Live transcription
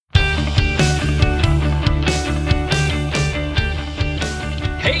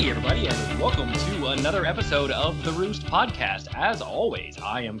another episode of the Roost Podcast. As always,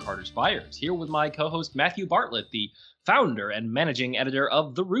 I am Carter Spires, here with my co-host Matthew Bartlett, the founder and managing editor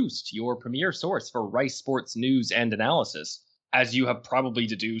of The Roost, your premier source for Rice sports news and analysis. As you have probably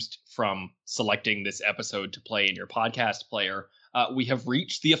deduced from selecting this episode to play in your podcast player, we have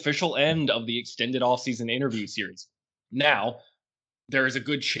reached the official end of the extended off-season interview series. Now, there is a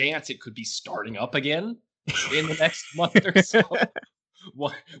good chance it could be starting up again in the next month or so.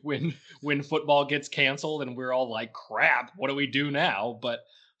 When football gets canceled and we're all like, crap, what do we do now? But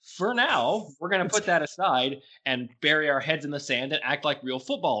for now, we're going to put that aside and bury our heads in the sand and act like real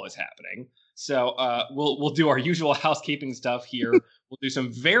football is happening. So we'll do our usual housekeeping stuff here. We'll do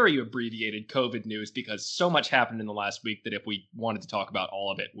some very abbreviated COVID news because so much happened in the last week that if we wanted to talk about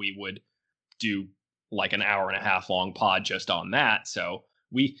all of it, we would do like an hour and a half long pod just on that. So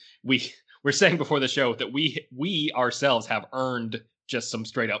we're saying before the show that we ourselves have earned just some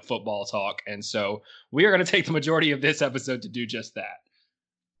straight up football talk. And so we are going to take the majority of this episode to do just that.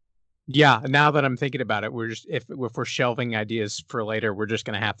 Yeah. Now that I'm thinking about it, we're just, if we're shelving ideas for later, we're just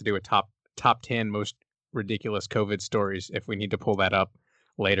going to have to do a top 10 most ridiculous COVID stories if we need to pull that up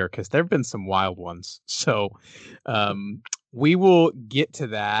later, because there've been some wild ones. So we will get to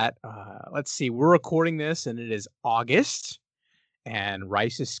that. Let's see. We're recording this and it is August, and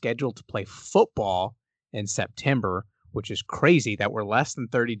Rice is scheduled to play football in September, which is crazy that we're less than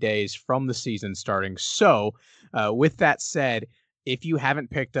 30 days from the season starting. So with that said, if you haven't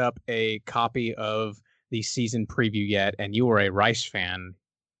picked up a copy of the season preview yet and you are a Rice fan,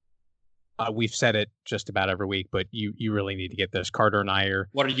 we've said it just about every week, but you really need to get this. Carter and I are...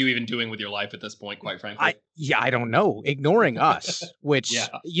 What are you even doing with your life at this point, quite frankly? I don't know. Ignoring us, which,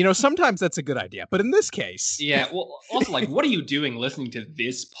 sometimes that's a good idea. But in this case... Yeah, well, also, like, what are you doing listening to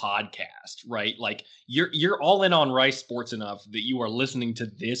this podcast, right? Like, you're all in on Rice sports enough that you are listening to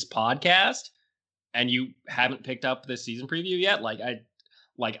this podcast and you haven't picked up this season preview yet?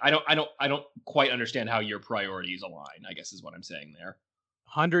 I don't quite understand how your priorities align, I guess is what I'm saying there.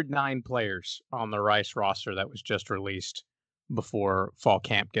 109 players on the Rice roster that was just released before fall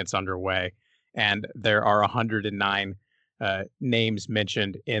camp gets underway. And there are 109 names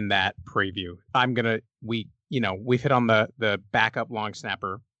mentioned in that preview. We've hit on the backup long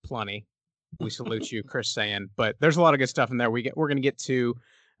snapper plenty. We salute you, Chris Sayin, but there's a lot of good stuff in there. We're going to get to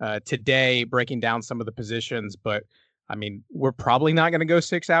today breaking down some of the positions, but I mean, we're probably not going to go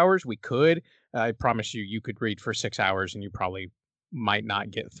 6 hours. We could. I promise you could read for 6 hours and you probably might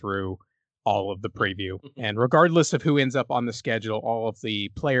not get through all of the preview. And regardless of who ends up on the schedule, all of the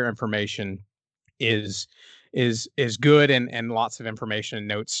player information is good, and lots of information and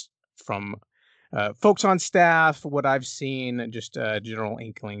notes from folks on staff, what I've seen, and just general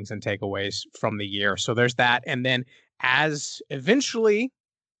inklings and takeaways from the year. So there's that. And then as eventually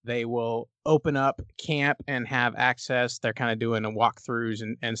they will open up camp and have access, they're kind of doing walkthroughs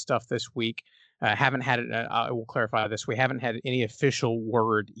and stuff this week. Haven't had it. I will clarify this. We haven't had any official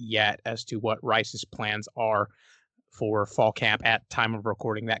word yet as to what Rice's plans are for fall camp at time of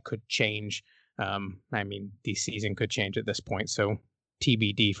recording. That could change. The season could change at this point. So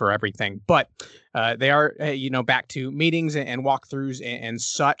TBD for everything. But they are, back to meetings and walkthroughs and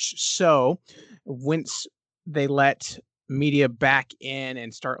such. So once they let media back in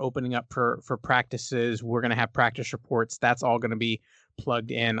and start opening up for practices, we're going to have practice reports. That's all going to be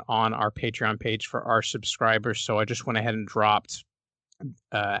plugged in on our Patreon page for our subscribers. So I just went ahead and dropped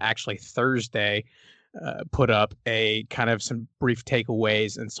actually Thursday, put up a kind of some brief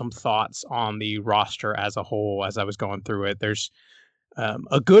takeaways and some thoughts on the roster as a whole as I was going through it. There's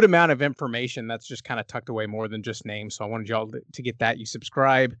a good amount of information that's just kind of tucked away more than just names. So I wanted y'all to get that. You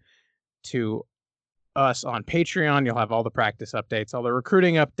subscribe to us on Patreon. You'll have all the practice updates, all the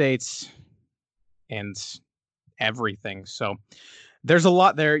recruiting updates, and everything. So there's a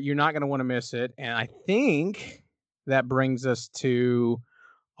lot there. You're not going to want to miss it. And I think that brings us to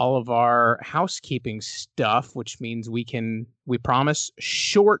all of our housekeeping stuff, which means we promise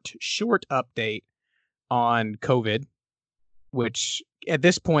short update on COVID, which at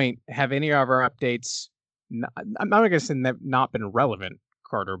this point have any of our updates, I'm not going to say they've not been relevant,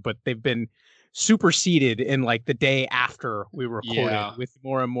 Carter, but they've been superseded in like the day after we recorded with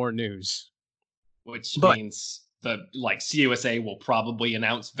more and more news. Which means the CUSA will probably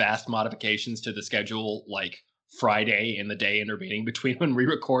announce vast modifications to the schedule like Friday in the day intervening between when we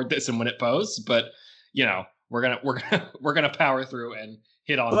record this and when it posts. But we're gonna power through and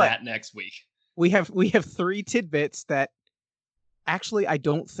hit on that next week. We have 3 tidbits that actually I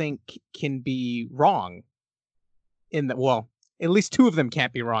don't think can be wrong. At least 2 of them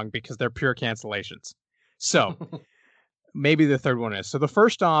can't be wrong because they're pure cancellations. So maybe the third one is. So the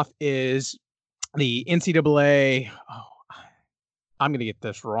first off is the NCAA, I'm going to get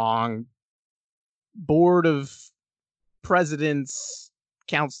this wrong. Board of Presidents,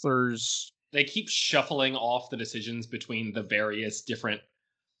 counselors. They keep shuffling off the decisions between the various different,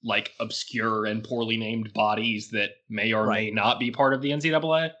 like, obscure and poorly named bodies that may or may not be part of the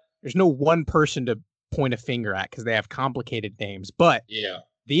NCAA. There's no one person to point a finger at because they have complicated names. But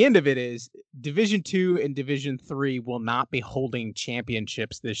the end of it is Division II and Division III will not be holding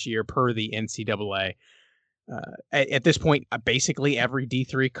championships this year per the NCAA. At this point, basically every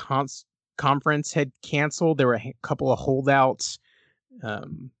D3 conference had canceled. There were a couple of holdouts.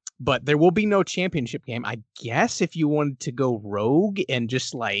 But there will be no championship game. I guess if you wanted to go rogue and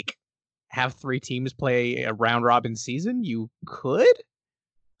just like have 3 teams play a round robin season, you could.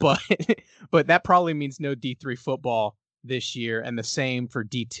 But that probably means no D3 football this year, and the same for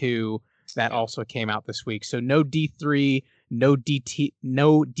D2. That also came out this week. So no D3, no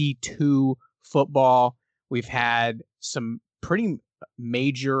D2 football. We've had some pretty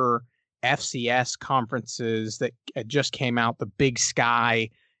major FCS conferences that just came out. The Big Sky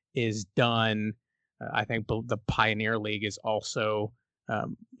is done. I think the Pioneer League is also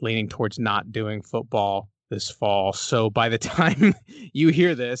leaning towards not doing football this fall. So by the time you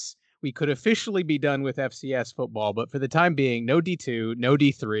hear this, we could officially be done with FCS football. But for the time being, no D2, no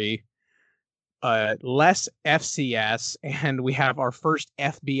D3, less FCS, and we have our first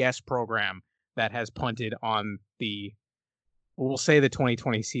FBS program that has punted on we'll say the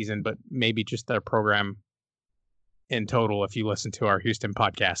 2020 season, but maybe just their program in total if you listen to our Houston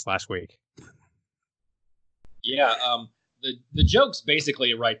podcast last week. Yeah, the jokes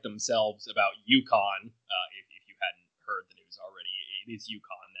basically write themselves about UConn. If you hadn't heard the news already, it is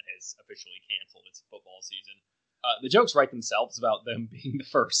UConn that has officially canceled its football season. The jokes write themselves about them being the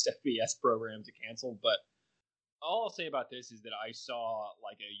first FBS program to cancel, but all I'll say about this is that I saw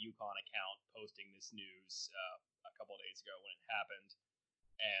like a UConn account posting this news a couple of days ago when it happened,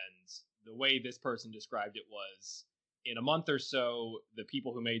 and the way this person described it was, in a month or so, the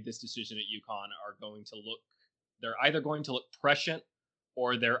people who made this decision at UConn are going to look, they're either going to look prescient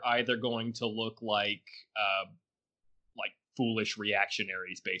or they're either going to look like foolish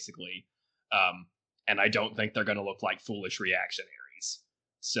reactionaries, basically. And I don't think they're going to look like foolish reactionaries.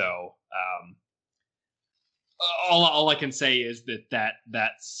 So all I can say is that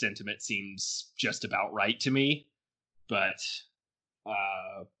sentiment seems just about right to me. But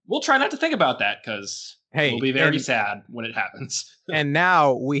we'll try not to think about that because we'll be very sad when it happens. And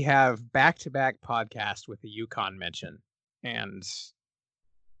now we have back-to-back podcast with a UConn mention. And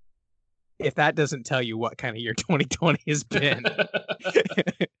if that doesn't tell you what kind of year 2020 has been,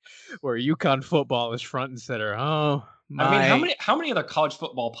 where UConn football is front and center. Oh, my. I mean, how many other college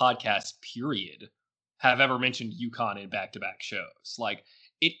football podcasts, period, have ever mentioned UConn in back-to-back shows? Like,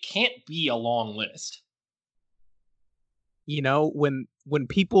 it can't be a long list. You know, when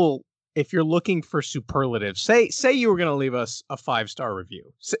people, if you're looking for superlatives, say you were going to leave us a 5-star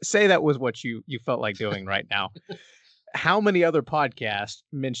review. Say that was what you felt like doing right now. How many other podcasts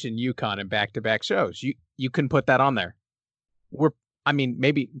mention UConn in back-to-back shows? You can put that on there.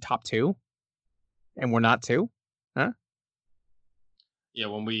 Maybe top 2, and we're not 2, huh? Yeah,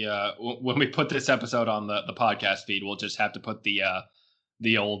 when we put this episode on the podcast feed, we'll just have to put the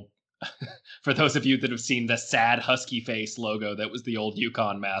old. For those of you that have seen the sad husky face logo that was the old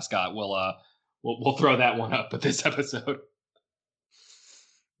UConn mascot, we'll throw that one up with this episode.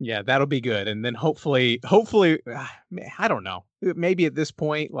 Yeah, that'll be good. And then hopefully, I don't know. Maybe at this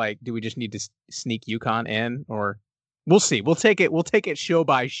point, like, do we just need to sneak UConn in, or we'll see. We'll take it show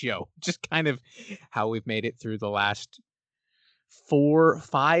by show. Just kind of how we've made it through the last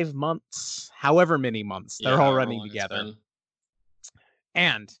 4-5 months, however many months they're all running together.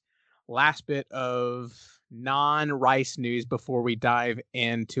 And last bit of non-Rice news before we dive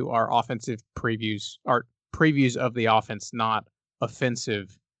into our offensive previews, our previews of the offense, not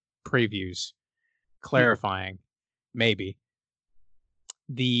offensive previews. Clarifying, maybe.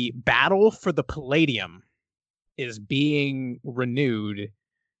 The battle for the Palladium is being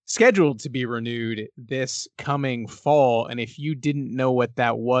scheduled to be renewed this coming fall. And if you didn't know what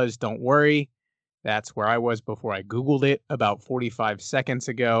that was, don't worry. That's where I was before I Googled it about 45 seconds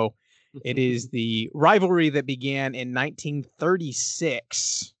ago. It is the rivalry that began in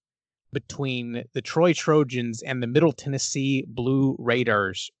 1936 between the Troy Trojans and the Middle Tennessee Blue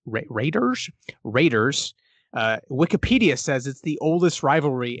Raiders. Raiders? Wikipedia says it's the oldest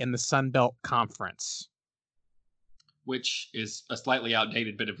rivalry in the Sun Belt Conference. Which is a slightly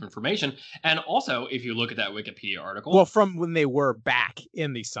outdated bit of information. And also, if you look at that Wikipedia article... Well, from when they were back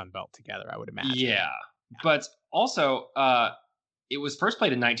in the Sun Belt together, I would imagine. Yeah. But also, it was first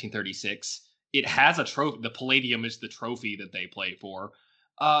played in 1936. it has a trophy. The Palladium is the trophy that they play for.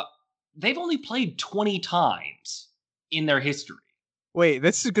 Uh, they've only played 20 times in their history. Wait,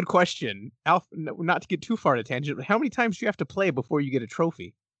 this is a good question. Not to get too far to tangent, but how many times do you have to play before you get a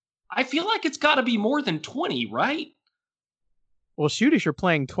trophy? I feel like it's got to be more than 20, right? Well, shoot, if you're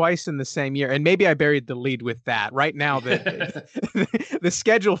playing twice in the same year, and maybe I buried the lead with that. Right now, the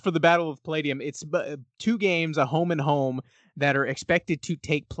schedule for the Battle of Palladium, it's 2 games, a home and home, that are expected to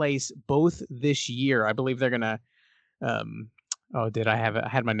take place both this year. I believe they're gonna. I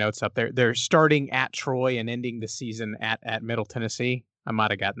had my notes up there. They're starting at Troy and ending the season at Middle Tennessee. I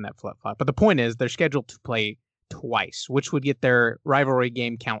might have gotten that flip-flop, but the point is they're scheduled to play twice, which would get their rivalry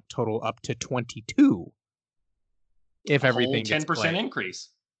game count total up to 22. If everything gets 10% increase.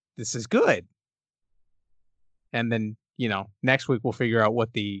 This is good. And then, next week we'll figure out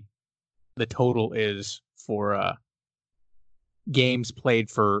what the total is for games played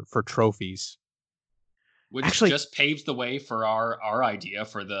for trophies. Which actually just paves the way for our idea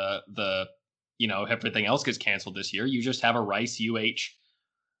for the everything else gets canceled this year. You just have a Rice UH,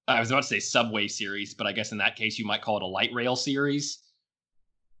 I was about to say Subway series, but I guess in that case you might call it a light rail series.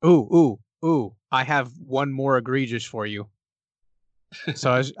 Ooh. I have one more egregious for you.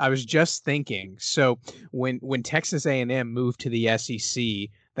 So I was just thinking. So when Texas A&M moved to the SEC,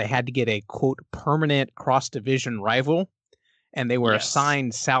 they had to get a quote permanent cross-division rival, and they were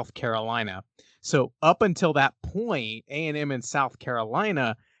assigned South Carolina. So up until that point, A&M and South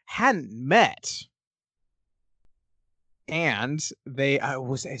Carolina hadn't met. And they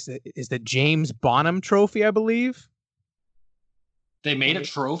is the James Bonham Trophy, I believe. They made a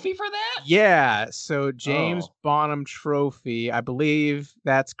trophy for that? Yeah, so James Bonham Trophy, I believe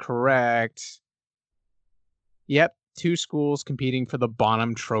that's correct. Yep, 2 schools competing for the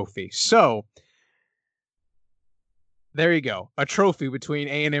Bonham Trophy. So there you go, a trophy between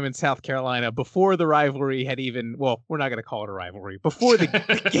A&M and South Carolina before the rivalry had even, well, we're not going to call it a rivalry, before the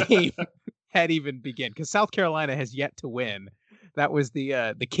game had even begun, because South Carolina has yet to win. That was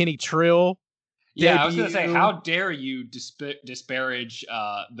the Kenny Trill. Yeah, I was going to say, how dare you disparage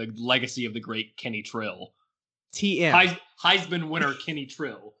the legacy of the great Kenny Trill? TM. Heisman winner Kenny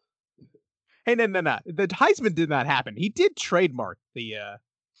Trill. Hey, no. The Heisman did not happen. He did trademark the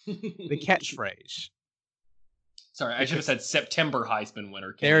catchphrase. Sorry, I should have said September Heisman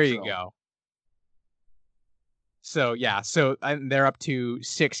winner Kenny There Trill. you go. So, yeah. So they're up to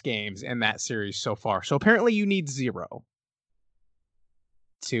 6 games in that series so far. So apparently you need 0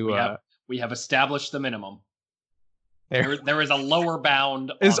 to... We have established the minimum. There is a lower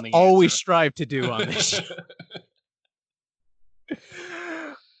bound. Is all we strive to do on this show.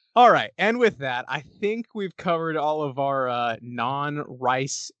 All right. And with that, I think we've covered all of our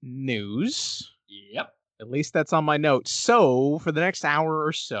non-Rice news. Yep. At least that's on my notes. So for the next hour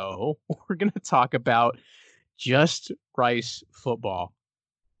or so, we're going to talk about just Rice football.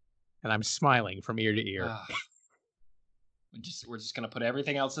 And I'm smiling from ear to ear. We're just going to put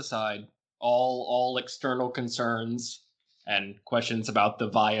everything else aside. All external concerns and questions about the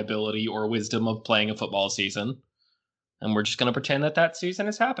viability or wisdom of playing a football season. And we're just going to pretend that season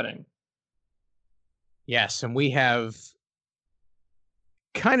is happening. Yes, and we have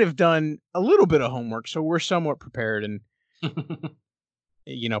kind of done a little bit of homework, so we're somewhat prepared and,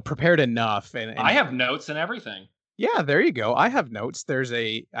 prepared enough. And I have notes and everything. Yeah, there you go. I have notes. There's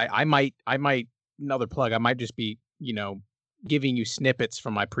I might, another plug, I might just be, giving you snippets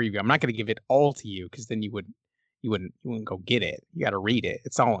from my preview. I'm not going to give it all to you because then you wouldn't go get it. You got to read it.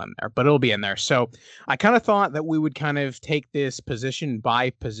 It's all in there, but it'll be in there. So I kind of thought that we would kind of take this position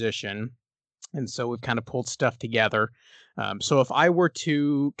by position. And so we've kind of pulled stuff together. So if I were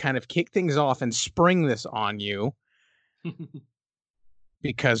to kind of kick things off and spring this on you,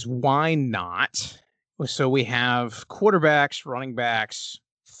 because why not? So we have quarterbacks, running backs,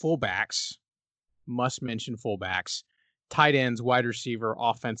 fullbacks, must mention fullbacks, tight ends, wide receiver,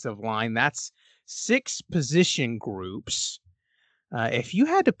 offensive line. That's 6 position groups. If you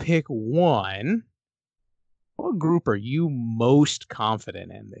had to pick one, what group are you most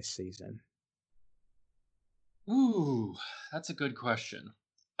confident in this season? Ooh, that's a good question.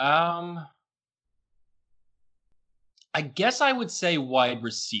 I guess I would say wide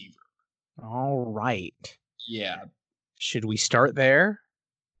receiver. All right. Yeah. Should we start there?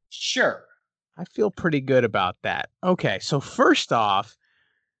 Sure. I feel pretty good about that. Okay, so first off,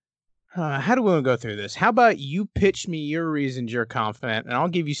 how do we want to go through this? How about you pitch me your reasons you're confident, and I'll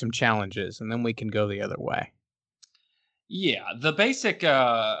give you some challenges, and then we can go the other way. Yeah, the basic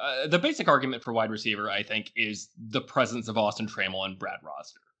argument for wide receiver, I think, is the presence of Austin Trammell and Brad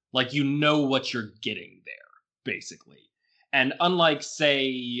Rosner. Like, you know what you're getting there, basically. And unlike,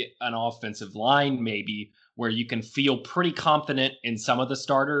 say, an offensive line, maybe, where you can feel pretty confident in some of the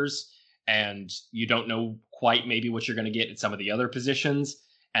starters and you don't know quite maybe what you're going to get at some of the other positions,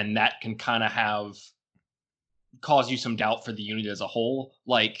 and that can kind of have cause you some doubt for the unit as a whole.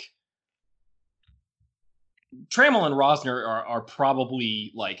 Like, Trammell and Rosner are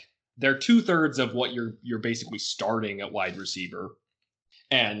probably like they're 2/3 of what you're basically starting at wide receiver.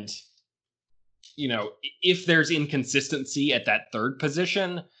 And if there's inconsistency at that third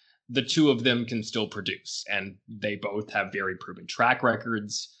position, the two of them can still produce, and they both have very proven track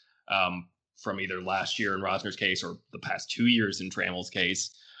records, from either last year in Rosner's case or the past 2 years in Trammell's case.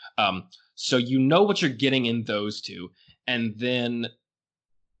 So you know what you're getting in those two, and then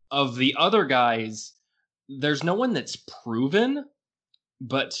of the other guys, there's no one that's proven,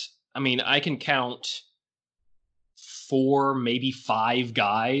 but I mean, I can count 4, maybe 5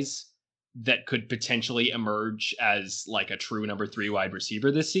 guys that could potentially emerge as like a true number 3 wide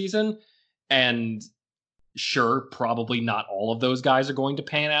receiver this season. And sure, probably not all of those guys are going to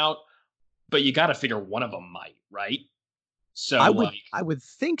pan out, but you got to figure one of them might, right? So I would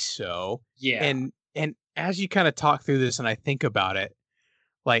think so. Yeah. And as you kind of talk through this and I think about it,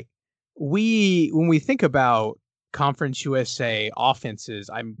 like when we think about Conference USA offenses,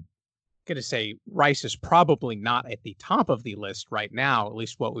 I'm going to say Rice is probably not at the top of the list right now, at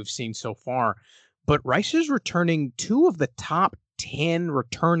least what we've seen so far. But Rice is returning 2 of the top 10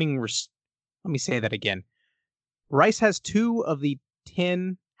 returning. Let me say that again. Rice has 2 of the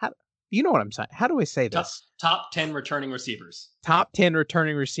 10. You know what I'm saying? How do I say this? Top 10 returning receivers. Top 10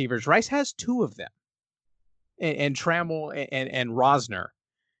 returning receivers. Rice has 2 of them, and Trammell and Rosner.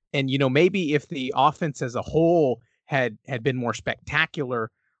 And maybe if the offense as a whole had been more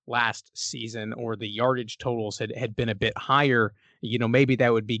spectacular last season, or the yardage totals had been a bit higher, maybe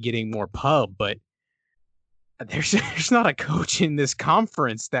that would be getting more pub. But there's not a coach in this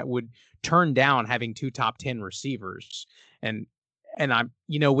conference that would turn down having 2 top 10 receivers. And I'm,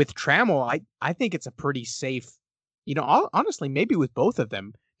 with Trammell, I think it's a pretty safe, honestly, maybe with both of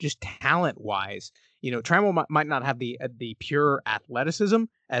them, just talent wise, Trammell might not have the pure athleticism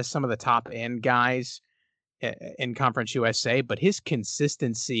as some of the top end guys in Conference USA, but his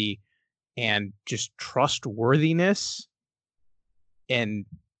consistency and just trustworthiness, and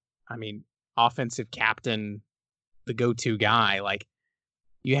I mean, offensive captain, the go-to guy, like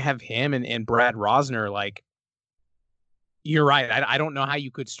you have him and Brad Rosner. Like, you're right. I don't know how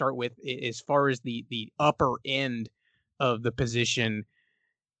you could start with, as far as the upper end of the position,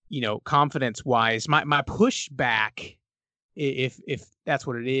 confidence wise. My pushback, if that's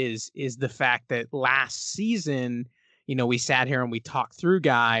what it is the fact that last season, we sat here and we talked through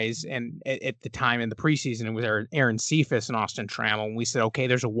guys, and at the time in the preseason, it was Aaron Cephas and Austin Trammell, and we said, okay,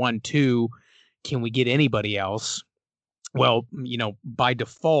 there's a 1-2. Can we get anybody else? Well, by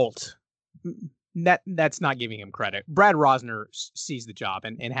default, that's not giving him credit. Brad Rosner sees the job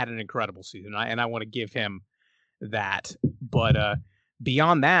and had an incredible season, and I want to give him that. But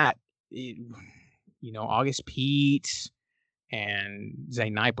beyond that, August Pete and Zay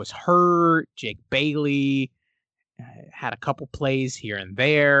Knipe was hurt. Jake Bailey had a couple plays here and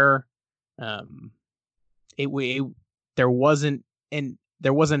there. There wasn't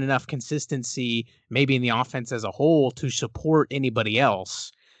enough consistency maybe in the offense as a whole to support anybody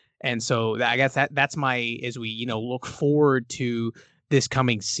else. And so I guess that's my, as we, look forward to this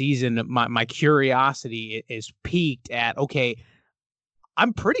coming season, my curiosity is peaked at, okay,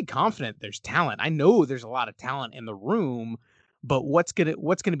 I'm pretty confident there's talent. I know there's a lot of talent in the room, but what's gonna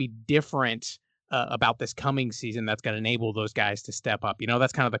be different about this coming season that's going to enable those guys to step up?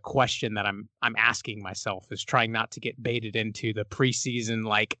 That's kind of the question that I'm asking myself, is trying not to get baited into the preseason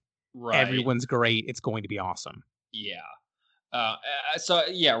like, right, everyone's great, it's going to be awesome. Yeah. So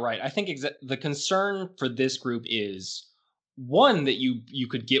yeah, right. I think the concern for this group is, one, that you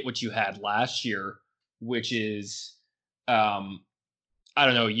could get what you had last year, which is, I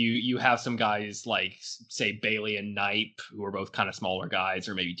don't know, you have some guys like, say, Bailey and Knipe, who are both kind of smaller guys,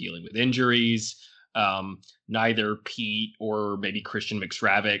 or maybe dealing with injuries. Neither Pete or maybe Christian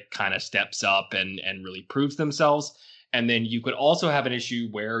McStravick kind of steps up and really proves themselves. And then you could also have an issue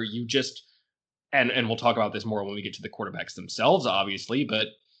where you just, and we'll talk about this more when we get to the quarterbacks themselves, obviously, but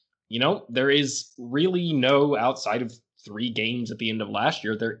there is really no, outside of 3 games at the end of last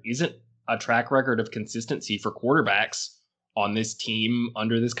year, there isn't a track record of consistency for quarterbacks on this team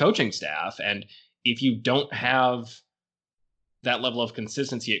under this coaching staff. And if you don't have that level of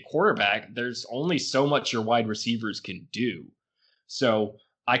consistency at quarterback, there's only so much your wide receivers can do. So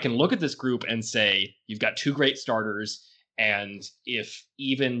I can look at this group and say, you've got 2 great starters, and if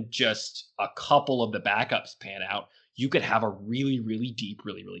even just a couple of the backups pan out, you could have a really, really deep,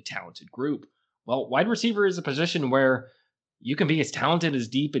 really, really talented group. Well, wide receiver is a position where you can be as talented as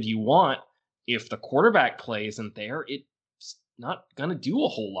deep as you want. If the quarterback play isn't there, it's not gonna do a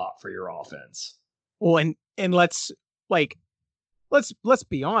whole lot for your offense. Well, and let's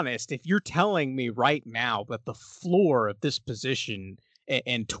be honest. If you're telling me right now that the floor of this position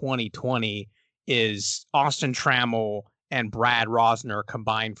in 2020 is Austin Trammell and Brad Rosner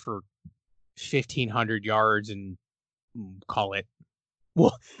combined for 1,500 yards and call it,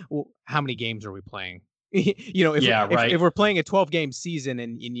 well, how many games are we playing? If we're playing a 12-game season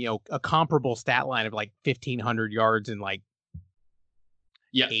and a comparable stat line of like 1,500 yards and like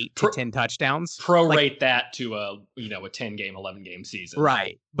 8 to 10 touchdowns, prorate that to a 10-game, 11-game season,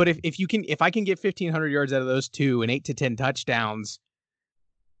 right? But if I can get 1,500 yards out of those two and 8 to 10 touchdowns,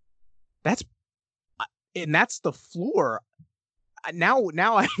 that's the floor. Now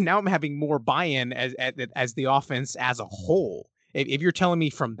I'm having more buy-in as the offense as a whole. If you're telling me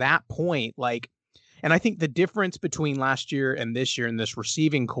from that point, and I think the difference between last year and this year in this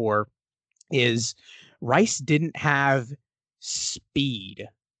receiving core is Rice didn't have speed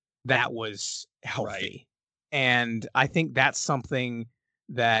that was healthy. Right. And I think that's something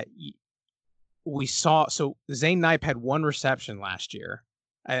that we saw. So Zane Knipe had one reception last year.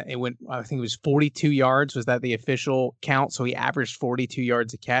 I think it was 42 yards. Was that the official count? So he averaged 42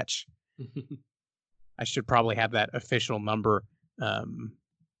 yards a catch. I should probably have that official number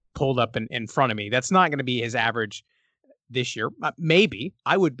pulled up in front of me. That's not going to be his average this year. Maybe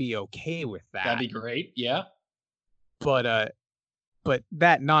I would be okay with that. That'd be great. Yeah. But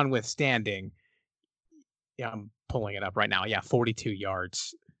that notwithstanding, yeah, I'm pulling it up right now. Yeah, 42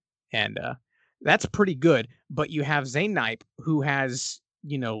 yards, and that's pretty good. But you have Zane Knipe, who has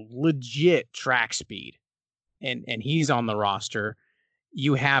legit track speed, and he's on the roster.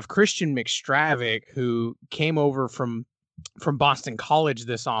 You have Christian McStravick, who came over from Boston College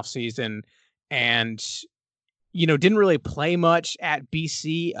this offseason and didn't really play much at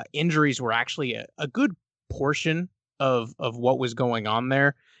BC. Injuries were actually a good portion of what was going on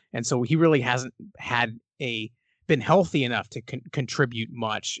there, and so he really hasn't been healthy enough to contribute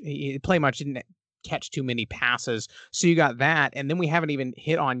much. He play much, didn't catch too many passes. So you got that, and then we haven't even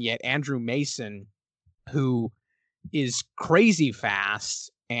hit on yet Andrew Mason, who is crazy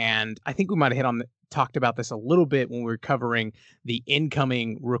fast, and I think we might have talked about this a little bit when we were covering the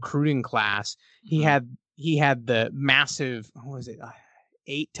incoming recruiting class. Mm-hmm. He had the massive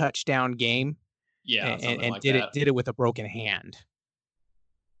 8 touchdown game. Yeah, and did it with a broken hand,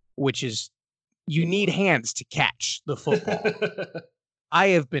 which is, you need hands to catch the football. I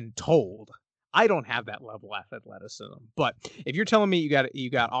have been told I don't have that level of athleticism, but if you're telling me you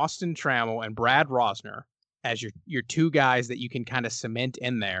got Austin Trammell and Brad Rosner as your two guys that you can kind of cement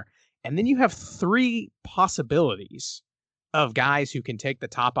in there, and then you have 3 possibilities of guys who can take the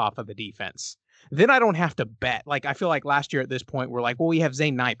top off of the defense, then I don't have to bet. I feel like last year at this point we're like, well, we have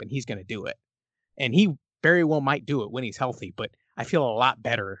Zane Knipe and he's going to do it. And he very well might do it when he's healthy, but I feel a lot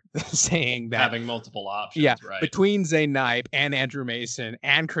better saying that. Having multiple options, right? Between Zane Knipe and Andrew Mason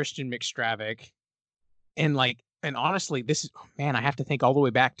and Christian McStravick. And honestly, I have to think all the way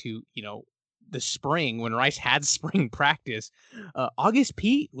back to, the spring when Rice had spring practice. August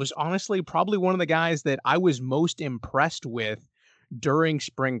Pete was honestly probably one of the guys that I was most impressed with during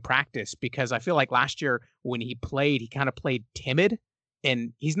spring practice, because I feel like last year when he played, he kind of played timid.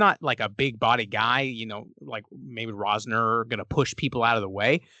 And he's not like a big body guy, like maybe Rosner going to push people out of the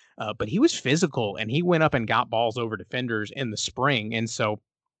way. But he was physical and he went up and got balls over defenders in the spring. And so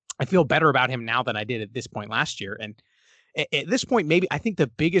I feel better about him now than I did at this point last year. And at this point, maybe I think the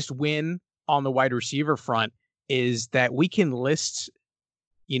biggest win on the wide receiver front is that we can list,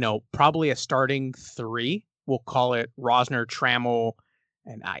 probably a starting 3. We'll call it Rosner, Trammell,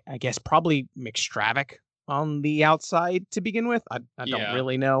 and I guess probably McStravick on the outside to begin with. I don't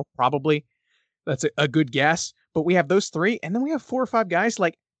really know. Probably that's a good guess, but we have those 3, and then we have 4 or 5 guys.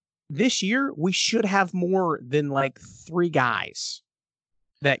 Like this year, we should have more than 3 guys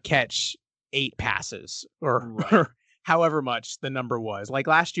that catch 8 passes or however much the number was. Like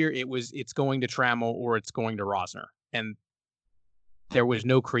last year, it's going to Trammell or it's going to Rosner, and there was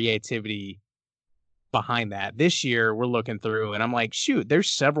no creativity behind that. This year, we're looking through, and I'm like, shoot, there's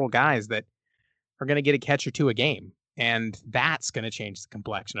several guys that are going to get a catch or 2 a game. And that's going to change the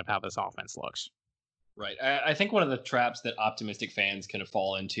complexion of how this offense looks. Right. I think one of the traps that optimistic fans can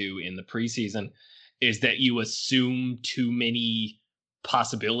fall into in the preseason is that you assume too many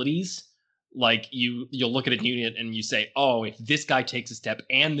possibilities. Like you'll look at a unit and you say, oh, if this guy takes a step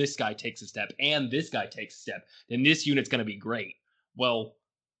and this guy takes a step and this guy takes a step, then this unit's going to be great. Well,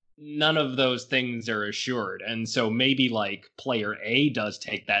 none of those things are assured. And so maybe like player A does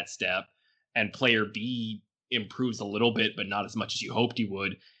take that step and player B improves a little bit, but not as much as you hoped he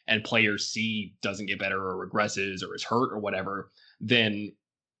would, and player C doesn't get better or regresses or is hurt or whatever, then,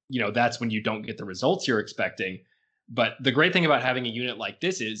 that's when you don't get the results you're expecting. But the great thing about having a unit like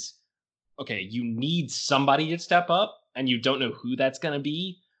this is, okay, you need somebody to step up and you don't know who that's going to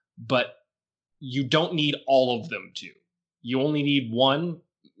be, but you don't need all of them to. You only need one,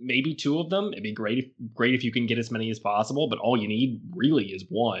 maybe two of them. It'd be great if you can get as many as possible, but all you need really is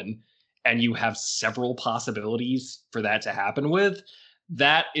one, and you have several possibilities for that to happen with.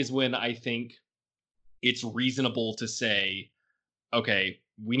 That is when I think it's reasonable to say, okay,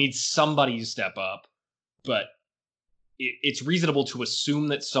 we need somebody to step up, but it's reasonable to assume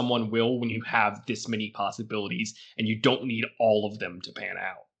that someone will when you have this many possibilities and you don't need all of them to pan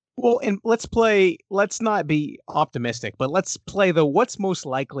out. Well, and let's not be optimistic, but let's play the what's most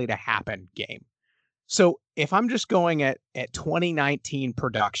likely to happen game. So if I'm just going at 2019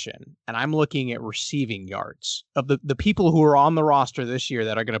 production and I'm looking at receiving yards of the people who are on the roster this year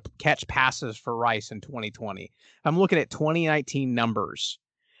that are going to catch passes for Rice in 2020, I'm looking at 2019 numbers.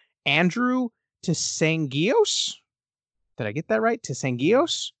 Andrew Tsangios, did I get that right?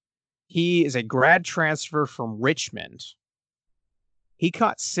 Tsangios? He is a grad transfer from Richmond. He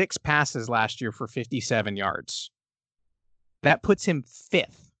caught 6 passes last year for 57 yards. That puts him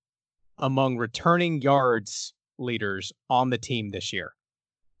 5th among returning yards leaders on the team this year.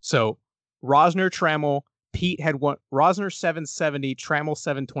 So Rosner, Trammell, Pete had one. Rosner 770, Trammell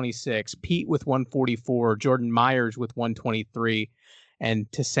 726, Pete with 144, Jordan Myers with 123, and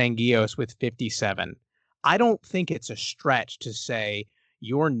Tsangios with 57. I don't think it's a stretch to say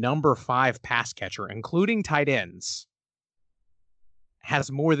your number 5 pass catcher, including tight ends,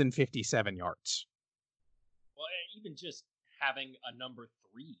 has more than 57 yards. Well, even just having a number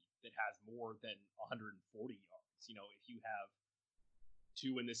 3 that has more than 140 yards. If you have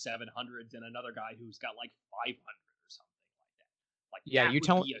 2 in the 700s and another guy who's got like 500 or something like that.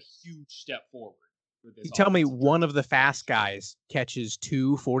 That would be a huge step forward for this. You tell me one of the fast guys catches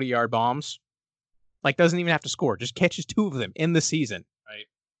 2 40-yard bombs, doesn't even have to score, just catches 2 of them in the season.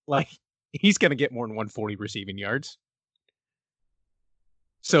 Right. He's going to get more than 140 receiving yards.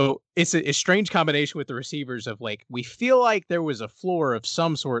 So it's a strange combination with the receivers of we feel like there was a floor of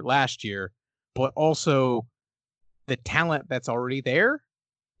some sort last year, but also the talent that's already there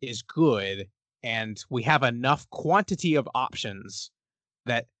is good. And we have enough quantity of options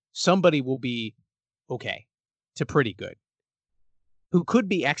that somebody will be okay to pretty good, who could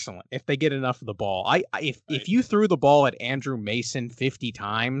be excellent if they get enough of the ball. If you threw the ball at Andrew Mason 50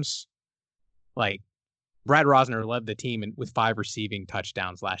 times, Brad Rosner led the team with 5 receiving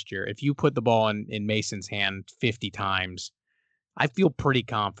touchdowns last year. If you put the ball in Mason's hand 50 times, I feel pretty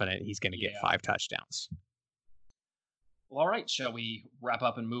confident he's going to get 5 touchdowns. Well, all right. Shall we wrap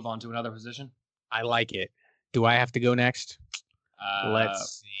up and move on to another position? I like it. Do I have to go next?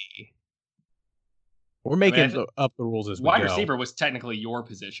 Let's see. We're making up the rules as we go. Wide receiver was technically your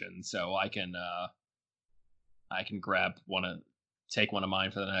position, so I can take one of mine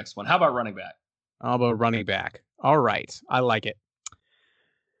for the next one. How about running back? How about running back? All right. I like it.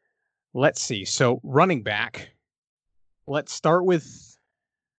 Let's see. So running back, let's start with,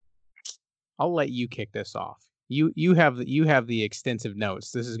 I'll let you kick this off. You have the extensive notes.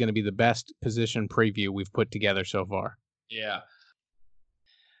 This is going to be the best position preview we've put together so far. Yeah.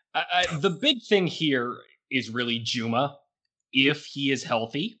 The big thing here is really Juma. If he is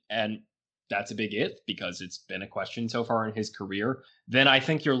healthy, and that's a big if because it's been a question so far in his career, then I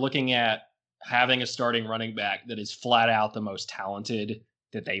think you're looking at having a starting running back that is flat out the most talented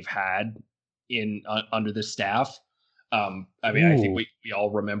that they've had under the staff. I think we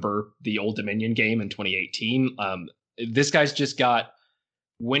all remember the Old Dominion game in 2018. This guy's just got,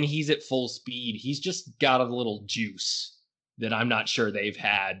 when he's at full speed, he's just got a little juice that I'm not sure they've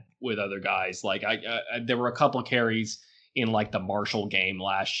had with other guys. There were a couple of carries in the Marshall game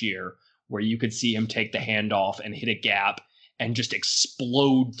last year where you could see him take the handoff and hit a gap and just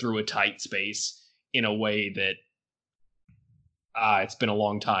explode through a tight space in a way that it's been a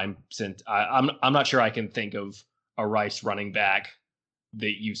long time since I'm not sure I can think of a Rice running back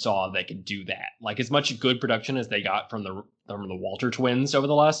that you saw that could do that. As much good production as they got from the Walter twins over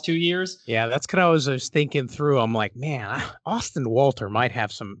the last 2 years. Yeah, that's kind of what I was thinking through. I'm like, man, Austin Walter might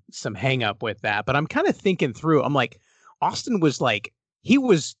have some hang up with that, but I'm kind of thinking through. I'm like, Austin was he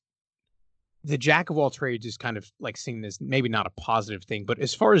was the jack of all trades is kind of seen as maybe not a positive thing, but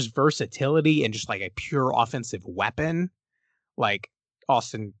as far as versatility and just a pure offensive weapon,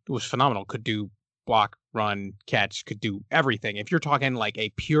 Austin was phenomenal. Could do block, run, catch, could do everything. If you're talking like a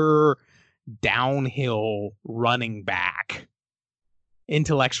pure downhill running back,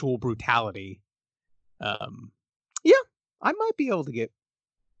 intellectual brutality, yeah, I might be able to get.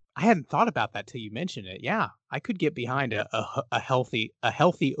 I hadn't thought about that till you mentioned it. Yeah, I could get behind a healthy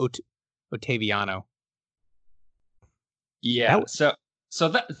Ottaviano. Yeah. So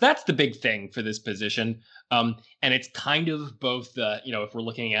that's the big thing for this position. And it's kind of both the, if we're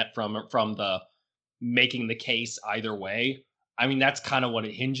looking at from the making the case either way, I mean, that's kind of what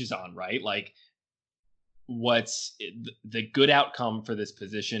it hinges on, right? Like what's the good outcome for this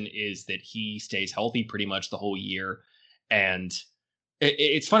position is that he stays healthy pretty much the whole year. And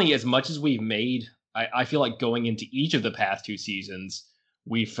it's funny, as much as we've made, I feel like going into each of the past 2 seasons,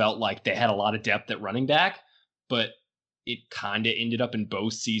 we felt like they had a lot of depth at running back, but it kind of ended up in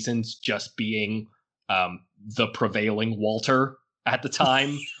both seasons just being the prevailing Walter at the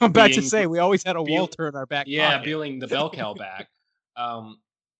time. I'm about to say, we always had a Walter in our back pocket. Yeah, being the bell cow back.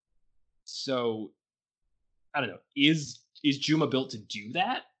 So, I don't know. Is Juma built to do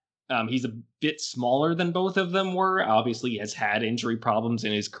that? He's a bit smaller than both of them were. Obviously, he has had injury problems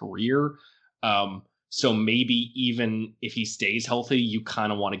in his career. So maybe even if he stays healthy, you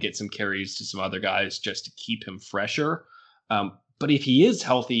kind of want to get some carries to some other guys just to keep him fresher. But if he is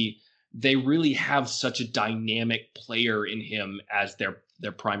healthy, they really have such a dynamic player in him as their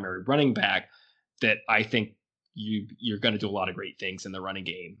primary running back that I think you're going to do a lot of great things in the running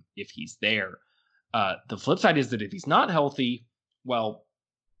game if he's there. The flip side is that if he's not healthy, well,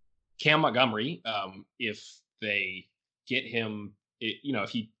 Cam Montgomery, if they get him,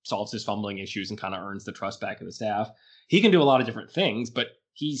 if he solves his fumbling issues and kind of earns the trust back of the staff, he can do a lot of different things, but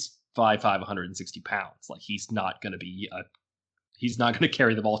he's 5'5", 160 pounds. Like he's not going to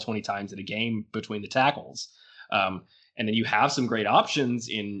carry the ball 20 times in a game between the tackles. And then you have some great options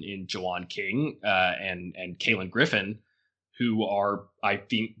in Juwan King and Kalen Griffin, who are, I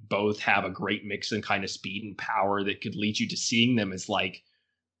think, both have a great mix and kind of speed and power that could lead you to seeing them as like,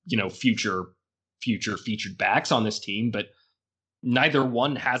 future featured backs on this team, but neither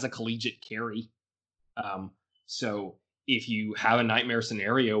one has a collegiate carry. So if you have a nightmare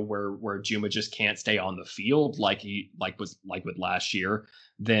scenario where Juma just can't stay on the field like with last year,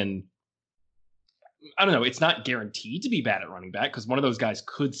 then I don't know. It's not guaranteed to be bad at running back because one of those guys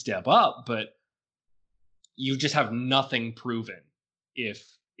could step up, but you just have nothing proven if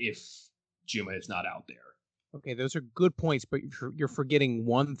Juma is not out there. Okay, those are good points, but you're forgetting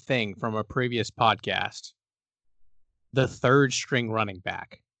one thing from a previous podcast. The third string running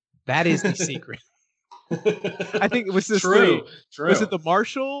back. That is the secret. I think it was this True. Was it the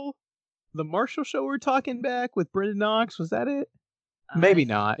Marshall show we're talking back with Brendan Knox? Was that it? Maybe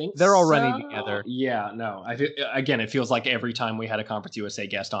not. They're all running together. Yeah, no. Again, it feels like every time we had a Conference USA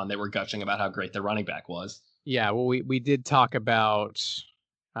guest on, they were gushing about how great the running back was. Yeah, well, we did talk about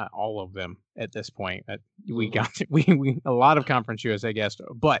all of them at this point. We got we a lot of Conference USA guests,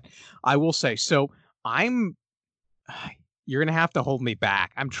 but I will say, so you're gonna have to hold me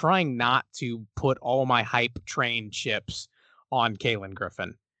back. I'm trying not to put all my hype train chips on Kalen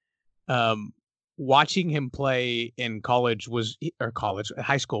Griffin. Watching him play in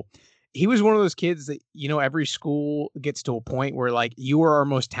high school, he was one of those kids that, every school gets to a point where like you are our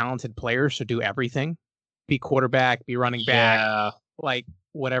most talented player, so do everything. Be quarterback, be running back, like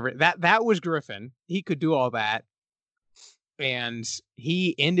whatever. That was Griffin. He could do all that. And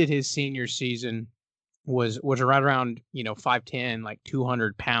he ended his senior season was right around, 5'10", like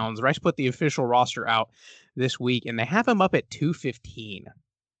 200 pounds. Rice put the official roster out this week and they have him up at 215.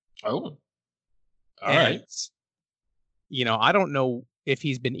 Oh. All right. I don't know if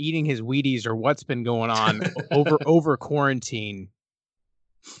he's been eating his Wheaties or what's been going on over quarantine.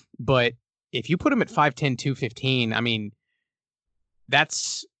 But if you put him at 5'10", 215, I mean,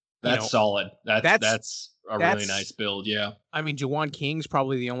 that's solid. That's a really nice build. Yeah. I mean, Juwan King's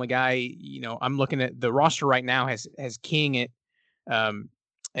probably the only guy, I'm looking at the roster right now has King at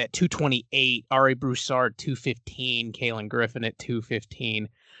 228, R.A. Broussard 215, Kalen Griffin at 215.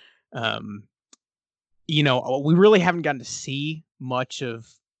 We really haven't gotten to see much of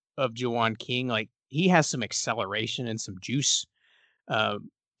Juwan King. Like he has some acceleration and some juice.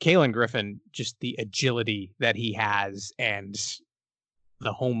 Kalen Griffin, just the agility that he has and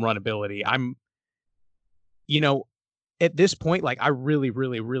the home run ability. At this point, like I really,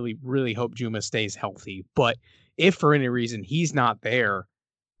 really, really, really hope Juma stays healthy. But if for any reason he's not there,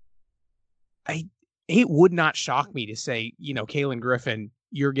 it would not shock me to say, Kalen Griffin,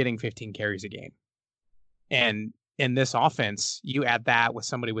 you're getting 15 carries a game. And in this offense, you add that with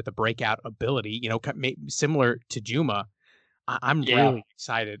somebody with a breakout ability, similar to Juma. I'm Yeah. really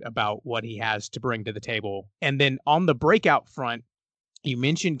excited about what he has to bring to the table. And then on the breakout front, you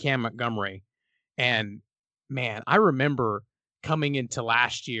mentioned Cam Montgomery, and man, I remember coming into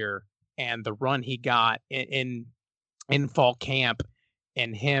last year and the run he got in fall camp,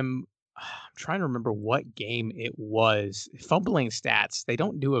 and him. I'm trying to remember what game it was. Fumbling stats, they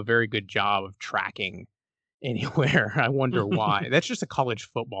don't do a very good job of tracking anywhere. I wonder why. That's just a college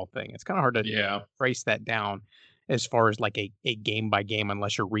football thing. It's kind of hard to Yeah. trace that down as far as like a game by game,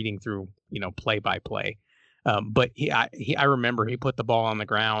 unless you're reading through, play by play. But I remember he put the ball on the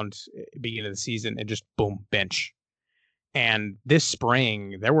ground beginning of the season and just boom, bench. And this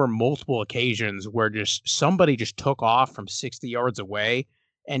spring, there were multiple occasions where just somebody just took off from 60 yards away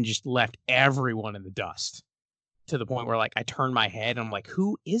and just left everyone in the dust, to the point where like I turned my head and I'm like,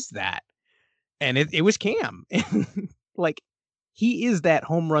 who is that? And it was Cam. Like, he is that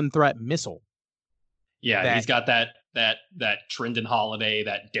home run threat missile. Yeah, he's got that Trendon Holiday,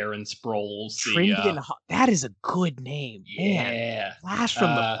 that Darren Sproles. That is a good name. Yeah. Man. Flash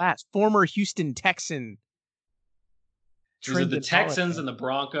from the Flats, former Houston Texan. The Texans and the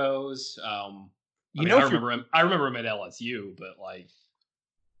Broncos. I remember him at LSU, but like,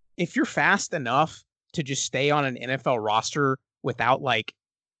 if you're fast enough to just stay on an NFL roster without like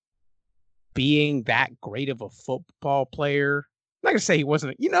being that great of a football player, I'm not gonna say he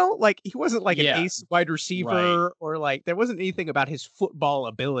wasn't, he wasn't like an ace wide receiver, right, or like there wasn't anything about his football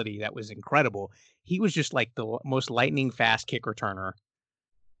ability that was incredible. He was just like the most lightning fast kick returner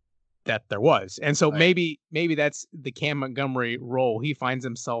that there was. And so maybe that's the Cam Montgomery role he finds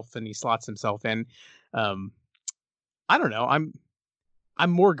himself and he slots himself in. I don't know. I'm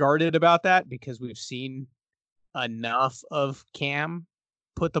more guarded about that because we've seen enough of Cam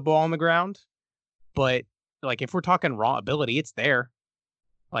put the ball on the ground. But like, if we're talking raw ability, it's there.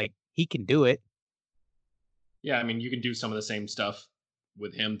 Like, he can do it. Yeah, I mean, you can do some of the same stuff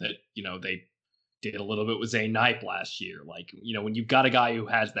with him that, they did a little bit with Zane Knipe last year. Like, when you've got a guy who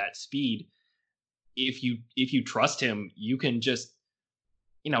has that speed, if you trust him, you can just,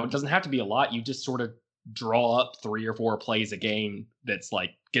 it doesn't have to be a lot. You just sort of draw up 3 or 4 plays a game that's like,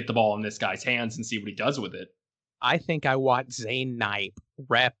 get the ball in this guy's hands and see what he does with it. I think I watched Zane Knipe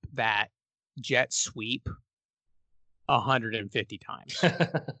rep that jet sweep 150 times.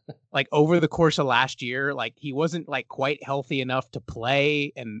 Like, over the course of last year, like, he wasn't like quite healthy enough to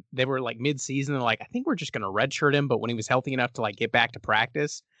play, and they were like mid-season, like, I think we're just going to redshirt him. But when he was healthy enough to like get back to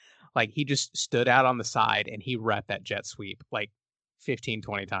practice, like, he just stood out on the side and he repped that jet sweep like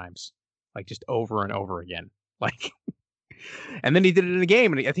 15-20 times, like, just over and over again. Like, and then he did it in a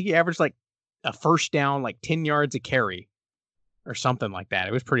game, and I think he averaged like a first down, like 10 yards a carry or something like that.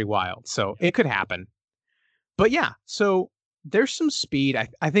 It was pretty wild. So it could happen. But yeah, so there's some speed.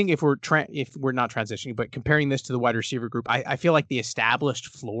 I think if we're not transitioning, but comparing this to the wide receiver group, I feel like the established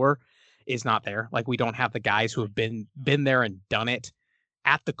floor is not there. Like, we don't have the guys who have been there and done it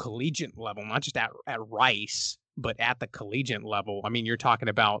at the collegiate level, not just at Rice, but at the collegiate level. I mean, you're talking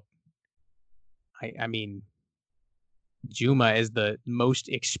about, I mean, Juma is the most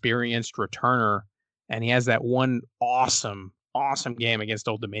experienced returner, and he has that one awesome game against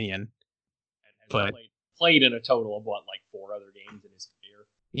Old Dominion. But played in a total of what, like 4 other games in his career.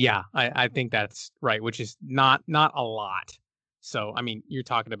 Yeah, I think that's right, which is not a lot. So, I mean, you're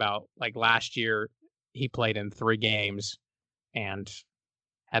talking about like last year, he played in 3 games and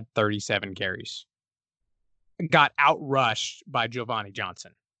had 37 carries. Got outrushed by Giovanni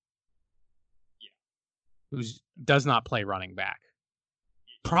Johnson. Yeah. Who does not play running back.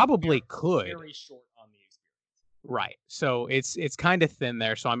 Probably could. Very short on the experience. Right. So it's kind of thin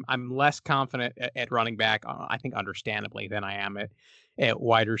there. So I'm less confident at running back, I think understandably, than I am at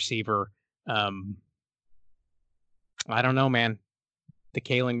wide receiver. I don't know, man. The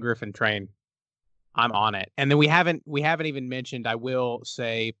Kalen Griffin train, I'm on it. And then we haven't even mentioned, I will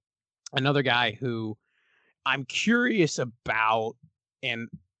say, another guy who I'm curious about, and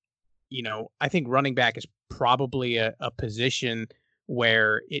I think running back is probably a position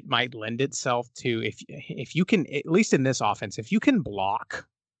where it might lend itself to, if you can, at least in this offense, if you can block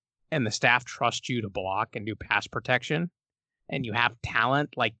and the staff trusts you to block and do pass protection and you have talent,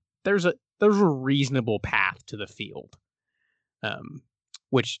 like there's a reasonable path to the field,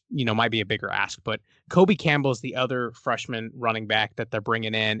 which, might be a bigger ask. But Kobe Campbell is the other freshman running back that they're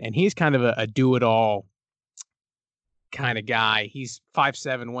bringing in, and he's kind of a do-it-all kind of guy. He's 5'7",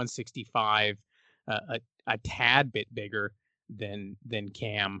 165, a tad bit bigger than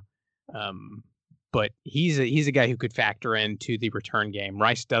Cam, but he's a guy who could factor into the return game.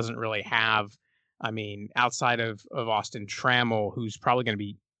 Rice doesn't really have, I mean, outside of Austin Trammell, who's probably going to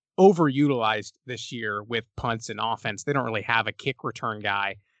be overutilized this year with punts and offense. They don't really have a kick return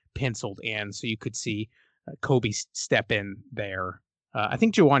guy penciled in, so you could see Kobe step in there. I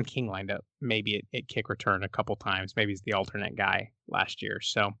think Jawan King lined up maybe at kick return a couple times. Maybe he's the alternate guy last year.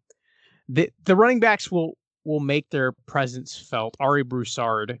 So the running backs will make their presence felt. Ari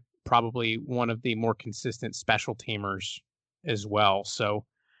Broussard, probably one of the more consistent special teamers as well. So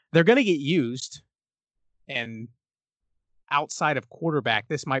they're going to get used. And outside of quarterback,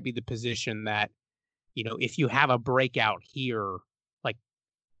 this might be the position that, if you have a breakout here, like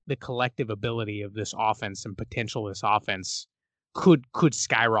the collective ability of this offense and potential of this offense could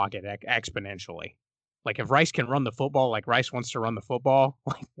skyrocket exponentially. Like if Rice can run the football, like Rice wants to run the football,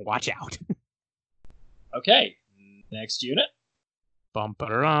 like watch out. Okay, next unit.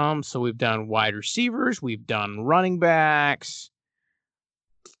 So we've done wide receivers, we've done running backs.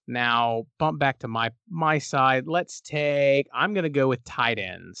 Now bump back to my side. I'm going to go with tight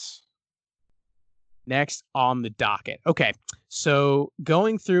ends. Next on the docket. Okay, so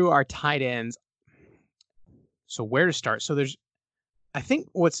going through our tight ends. So where to start? So I think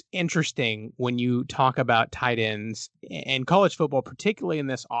what's interesting when you talk about tight ends in college football, particularly in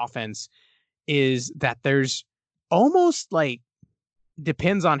this offense, is that there's almost like,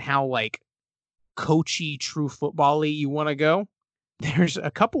 depends on how like coachy, true football-y you want to go. There's a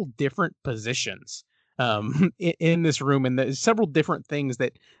couple different positions in this room, and there's several different things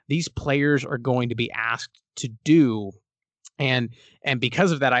that these players are going to be asked to do. And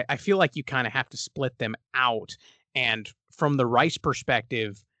because of that, I feel like you kind of have to split them out. And from the Rice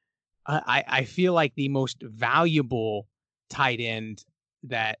perspective, I feel like the most valuable tight end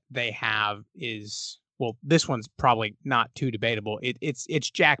that they have is, well, this one's probably not too debatable.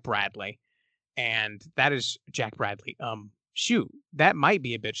 It's Jack Bradley, and that is Jack Bradley. Shoot, that might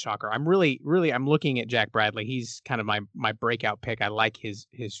be a bit shocker. I'm looking at Jack Bradley. He's kind of my breakout pick. I like his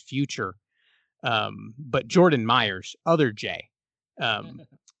future. But Jordan Myers, other J,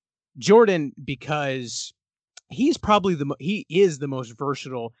 Jordan, because he's probably he is the most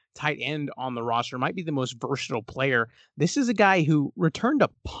versatile tight end on the roster, might be the most versatile player. This is a guy who returned a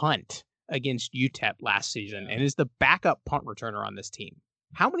punt against UTEP last season and is the backup punt returner on this team.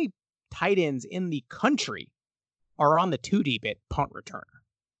 How many tight ends in the country are on the 2-deep at punt returner?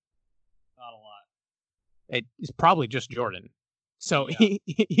 Not a lot. It's probably just Jordan. So yeah.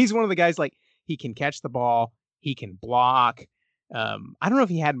 He's one of the guys, like, he can catch the ball, he can block. I don't know if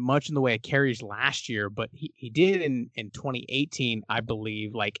he had much in the way of carries last year, but he did in 2018, I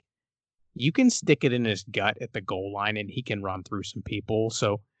believe. Like, you can stick it in his gut at the goal line and he can run through some people.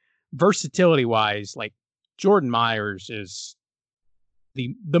 So versatility wise, like, Jordan Myers is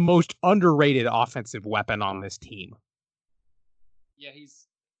the most underrated offensive weapon on this team. Yeah, he's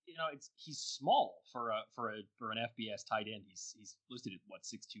small for an FBS tight end. He's listed at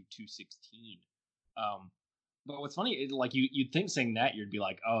 6'2", 216. But what's funny is, like, you'd think saying that you'd be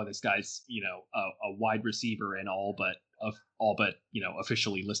like, oh, this guy's a wide receiver and all but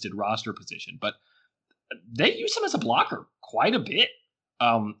officially listed roster position. But they use him as a blocker quite a bit.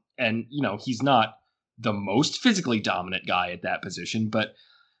 And he's not the most physically dominant guy at that position, but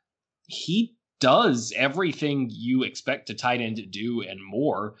he does everything you expect a tight end to do and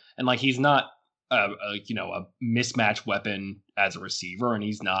more. And like, he's not a mismatch weapon as a receiver, and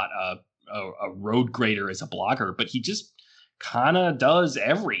he's not a road grader as a blocker, but he just kind of does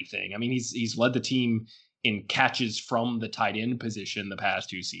everything. I mean, he's led the team in catches from the tight end position the past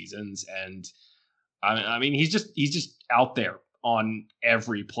 2 seasons, and I mean he's just out there on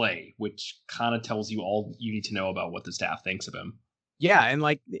every play, which kind of tells you all you need to know about what the staff thinks of him. Yeah, and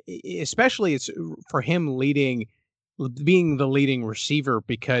like, especially it's for him being the leading receiver,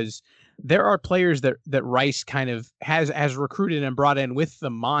 because there are players that Rice kind of has recruited and brought in with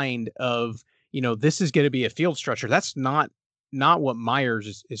the mind of, this is going to be a field stretcher. That's not what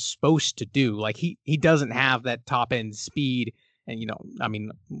Myers is supposed to do. Like, he doesn't have that top end speed. And, I mean,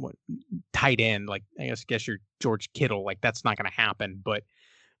 tight end, like, I guess you're George Kittle, like, that's not going to happen. But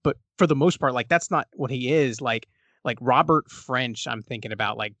for the most part, like, that's not what he is. Like Robert French, I'm thinking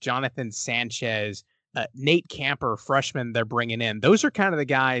about, like Jonathan Sanchez, Nate Camper, freshman they're bringing in. Those are kind of the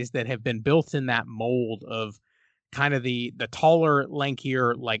guys that have been built in that mold of kind of the taller,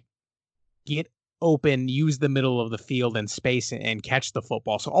 lankier, like, get open, use the middle of the field and space and catch the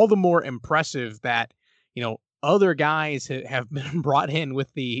football. So all the more impressive that, other guys have been brought in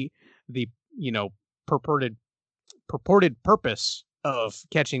with the purported purpose of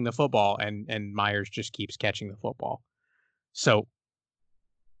catching the football, and Myers just keeps catching the football. So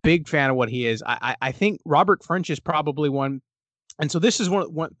big fan of what he is. I think Robert French is probably one. And so this is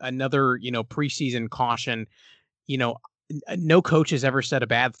one another, preseason caution. no coach has ever said a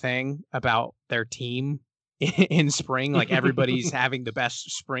bad thing about their team in spring. Like everybody's having the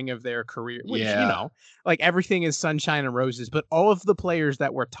best spring of their career, which, like everything is sunshine and roses, but all of the players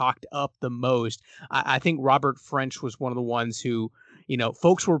that were talked up the most, I think Robert French was one of the ones who,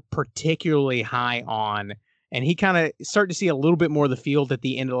 folks were particularly high on, and he kind of started to see a little bit more of the field at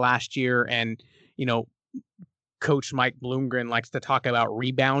the end of last year. And, Coach Mike Bloomgren likes to talk about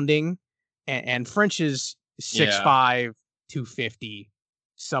rebounding, and French is 6'5", 250,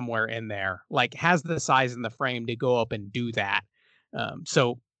 somewhere in there, like has the size and the frame to go up and do that.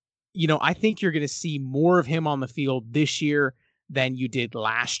 So, I think you're going to see more of him on the field this year than you did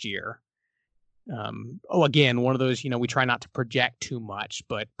last year. Again, one of those, we try not to project too much,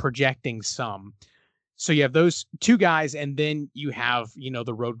 but projecting some. So you have those two guys, and then you have,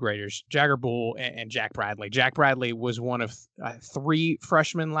 the road graders, Jagger Bull and Jack Bradley. Jack Bradley was one of 3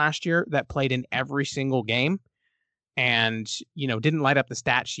 freshmen last year that played in every single game, and, didn't light up the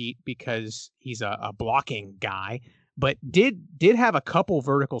stat sheet because he's a blocking guy, but did have a couple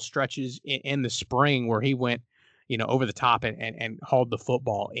vertical stretches in the spring where he went, over the top and hauled the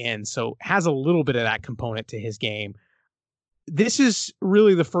football in. So has a little bit of that component to his game. This is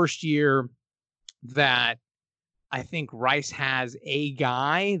really the first year that I think Rice has a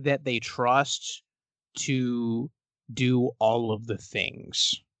guy that they trust to do all of the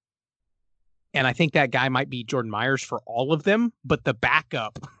things. And I think that guy might be Jordan Myers for all of them, but the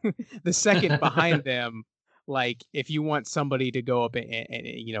backup, the second behind them, like if you want somebody to go up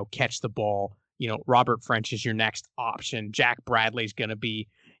and catch the ball, Robert French is your next option. Jack Bradley's going to be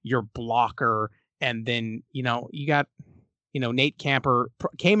your blocker. And then, you got, Nate Camper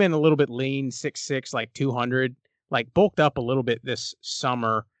came in a little bit lean, 6'6", like 200, like bulked up a little bit this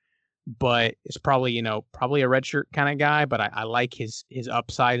summer, but it's probably, probably a redshirt kind of guy, but I like his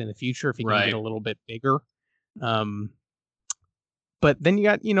upside in the future if he can get a little bit bigger. But then you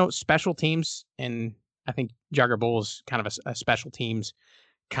got, special teams, and I think Jagger Bull is kind of a special teams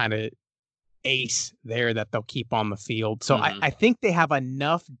kind of ace there that they'll keep on the field. So I think they have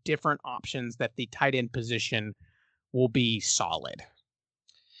enough different options that the tight end position will be solid.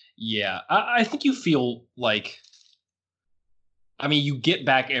 Yeah, I think you feel like, you get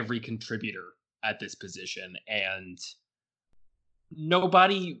back every contributor at this position, and none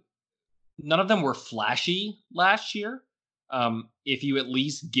of them were flashy last year. If you at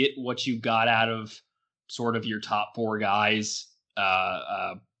least get what you got out of sort of your top 4 guys,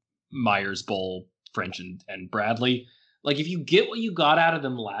 Myers, Bull, French, and Bradley, like if you get what you got out of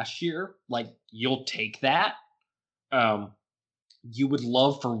them last year, like you'll take that. You would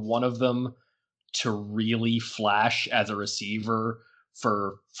love for one of them to really flash as a receiver,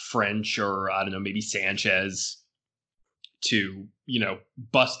 for French or I don't know, maybe Sanchez to,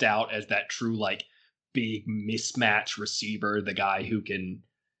 bust out as that true like big mismatch receiver, the guy who can,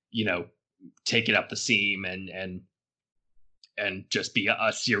 take it up the seam and just be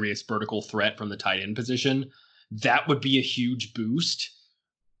a serious vertical threat from the tight end position. That would be a huge boost.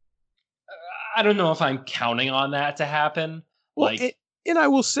 I don't know if I'm counting on that to happen. Well, and I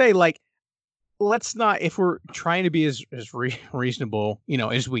will say, like, let's not, if we're trying to be as reasonable,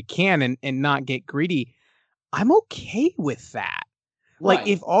 as we can and not get greedy, I'm okay with that. Like,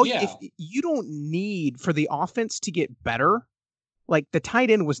 if you don't need for the offense to get better, like the tight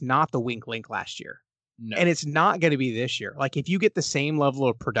end was not the weak link last year. No. And it's not going to be this year. Like if you get the same level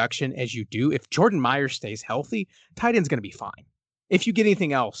of production as you do, if Jordan Myers stays healthy, tight end's going to be fine. If you get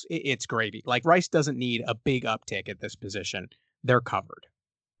anything else, it's gravy. Like Rice doesn't need a big uptick at this position. They're covered.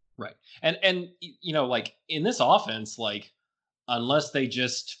 Right. And like in this offense, like unless they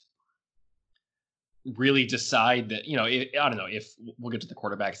just really decide that, I don't know if we'll get to the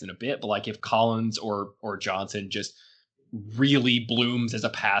quarterbacks in a bit, but like if Collins or Johnson just really blooms as a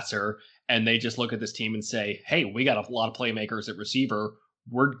passer and they just look at this team and say, hey, we got a lot of playmakers at receiver,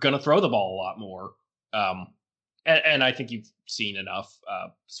 we're going to throw the ball a lot more. And I think you've seen enough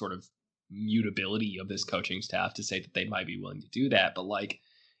sort of mutability of this coaching staff to say that they might be willing to do that. But like,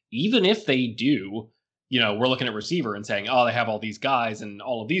 even if they do, we're looking at receiver and saying, oh, they have all these guys and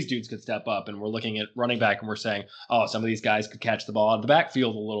all of these dudes could step up. And we're looking at running back and we're saying, oh, some of these guys could catch the ball out of the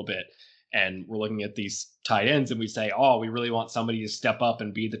backfield a little bit. And we're looking at these tight ends and we say, oh, we really want somebody to step up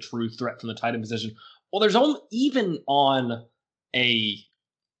and be the true threat from the tight end position. Well, there's only, even on a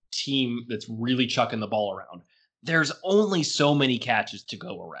team that's really chucking the ball around, there's only so many catches to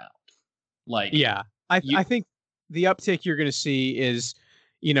go around. Like, yeah, I think the uptick you're going to see is,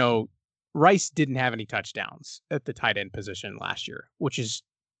 Rice didn't have any touchdowns at the tight end position last year, which is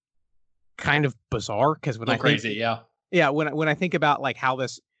kind of bizarre because when I think, crazy, yeah, when I think about like how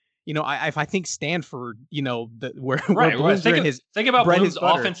this, if I think Stanford, where Right. Bloom's think about bread his Bloom's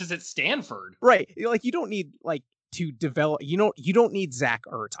butter. offenses at Stanford. Right. Like you don't need to develop. You don't need Zach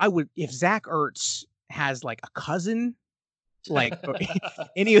Ertz. I would if Zach Ertz has like a cousin, like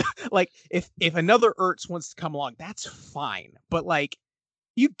any like if another Ertz wants to come along, that's fine. But like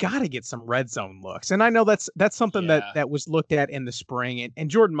you got to get some red zone looks, and I know that's something that was looked at in the spring. And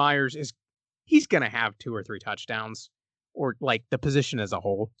Jordan Myers he's gonna have 2 or 3 touchdowns, or like the position as a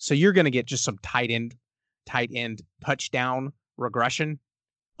whole. So you're gonna get just some tight end touchdown regression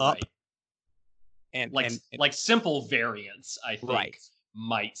up. Right. And like simple variants, I think, right,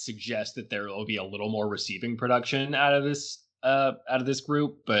 might suggest that there will be a little more receiving production out of this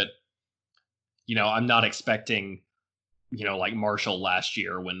group. But I'm not expecting, like Marshall last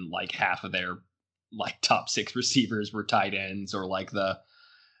year when like half of their like top 6 receivers were tight ends, or like that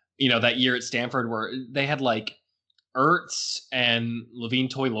year at Stanford where they had like Ertz and Levine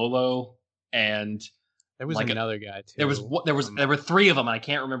Toilolo, and there was like another guy too. There were 3 of them. And I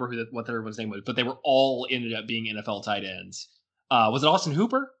can't remember what everyone's name was, but they were all ended up being NFL tight ends. Was it Austin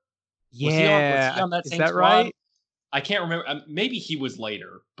Hooper? Yeah, was he on that same is that squad? Right? I can't remember. Maybe he was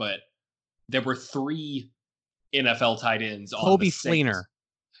later, but there were 3 NFL tight ends. Colby Fleener.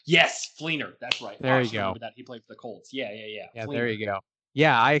 Yes, Fleener. That's right. There you go. That he played for the Colts. Yeah. Yeah, Fleener. There you go.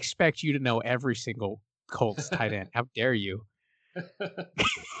 Yeah, I expect you to know every single Colts tight end. How dare you?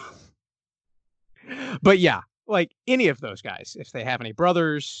 But yeah, like any of those guys, if they have any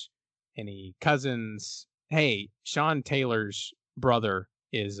brothers, any cousins, hey, Sean Taylor's brother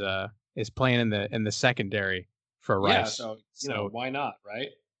is playing in the secondary for Rice. Yeah, so why not, right?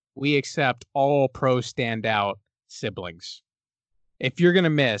 We accept all pro standout siblings. If you're gonna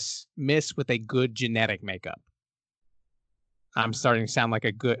miss with a good genetic makeup. I'm starting to sound like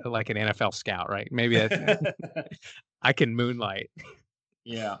an NFL scout, right? Maybe that's I can moonlight.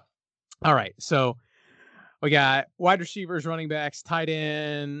 Yeah. All right, so we got wide receivers, running backs, tight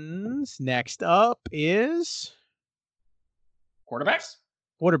ends. Next up is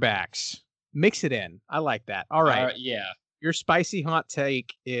quarterbacks. Mix it in. I like that. All right. Yeah. Your spicy hot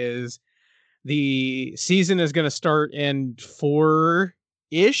take is the season is going to start in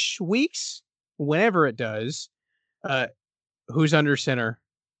 4-ish weeks, whenever it does. Who's under center?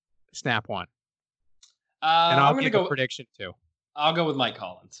 Snap one. And I'll give a prediction too. I'll go with Mike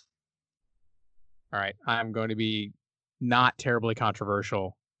Collins. All right. I'm going to be not terribly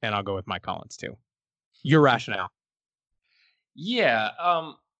controversial, and I'll go with Mike Collins too. Your rationale. Yeah.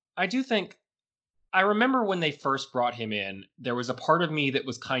 I do think I remember when they first brought him in, there was a part of me that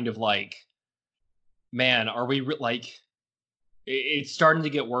was kind of like, man, are we like, it's starting to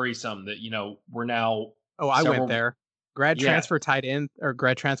get worrisome that, we're now. Oh, I went there. Grad transfer tight end or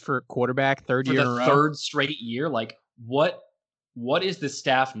grad transfer quarterback, third year in a row. Third straight year. Like what is the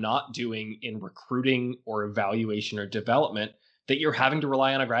staff not doing in recruiting or evaluation or development that you're having to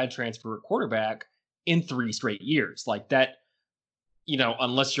rely on a grad transfer quarterback in 3 straight years? Like that,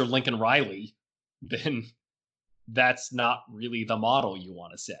 unless you're Lincoln Riley, then that's not really the model you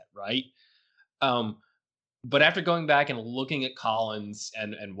want to set, right? But after going back and looking at Collins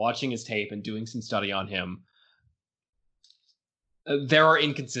and watching his tape and doing some study on him, there are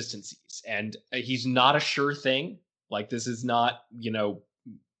inconsistencies, and he's not a sure thing. Like this is not,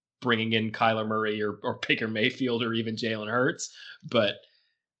 bringing in Kyler Murray or Baker Mayfield or even Jalen Hurts, but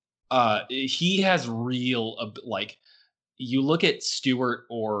he has real, like you look at Stewart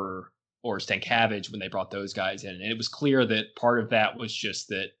or Stankiewicz when they brought those guys in, and it was clear that part of that was just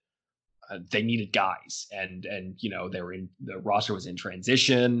that they needed guys, and they were the roster was in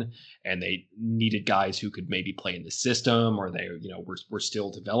transition, and they needed guys who could maybe play in the system, or they were still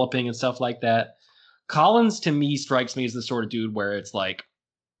developing and stuff like that. Collins to me strikes me as the sort of dude where it's like,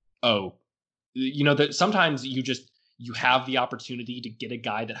 that sometimes you have the opportunity to get a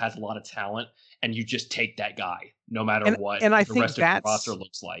guy that has a lot of talent, and you just take that guy no matter what and I the think rest of the roster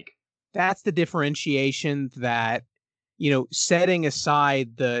looks like. That's the differentiation that, setting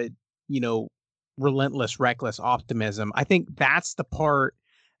aside the, relentless, reckless optimism. I think that's the part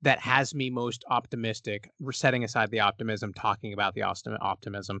that has me most optimistic. We're setting aside the optimism, talking about the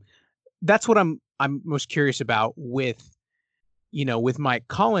optimism. That's what I'm most curious about with Mike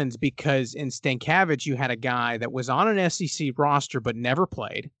Collins, because in Stankiewicz, you had a guy that was on an SEC roster but never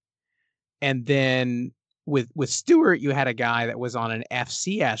played. And then with Stewart, you had a guy that was on an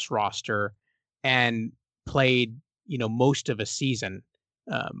FCS roster and played, most of a season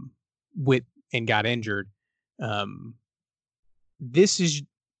and got injured. This is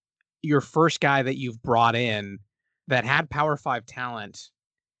your first guy that you've brought in that had Power 5 talent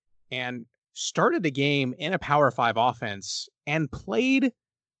and started the game in a Power 5 offense and played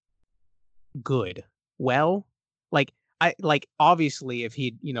good. Well, obviously if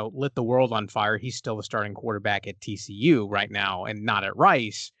he lit the world on fire, he's still the starting quarterback at TCU right now and not at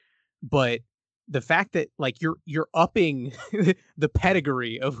Rice. But the fact that you're upping the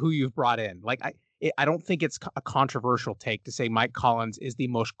pedigree of who you've brought in, I don't think it's a controversial take to say Mike Collins is the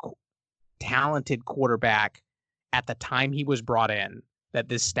most talented quarterback at the time he was brought in that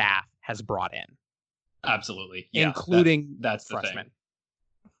this staff has brought in. Absolutely. Yeah. Including that's the freshmen. Thing.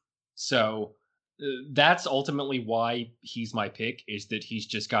 So that's ultimately why he's my pick, is that he's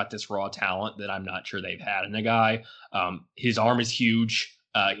just got this raw talent that I'm not sure they've had in a guy. His arm is huge.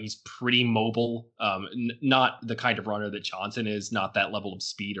 He's pretty mobile. Not the kind of runner that Johnson is, not that level of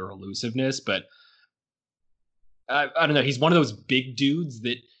speed or elusiveness, but I don't know. He's one of those big dudes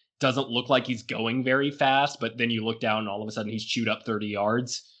that doesn't look like he's going very fast, but then you look down and all of a sudden he's chewed up 30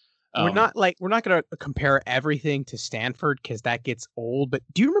 yards. We're not going to compare everything to Stanford because that gets old, but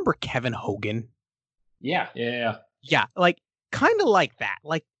do you remember Kevin Hogan? Yeah. Kind of like that.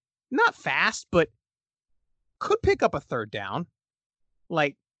 Not fast, but could pick up a third down.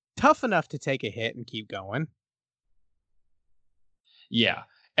 Tough enough to take a hit and keep going. Yeah.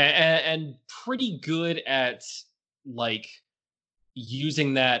 And pretty good at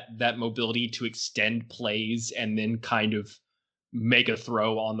using that mobility to extend plays and then kind of make a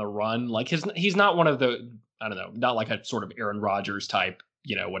throw on the run. He's not one of the, I don't know, not like a sort of Aaron Rodgers type,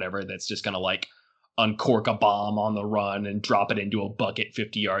 whatever, that's just going to uncork a bomb on the run and drop it into a bucket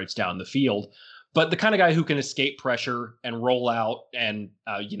 50 yards down the field. But the kind of guy who can escape pressure and roll out and,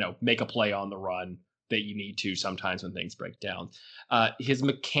 make a play on the run that you need to sometimes when things break down. His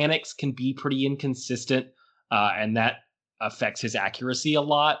mechanics can be pretty inconsistent, and that affects his accuracy a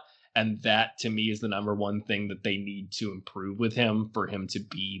lot. And that, to me, is the number one thing that they need to improve with him for him to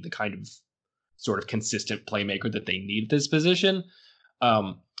be the kind of sort of consistent playmaker that they need at this position.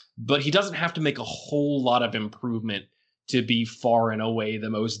 But he doesn't have to make a whole lot of improvement to be far and away the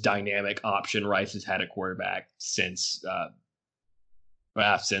most dynamic option Rice has had at quarterback since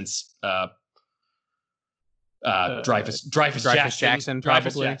Dreyfus Jackson,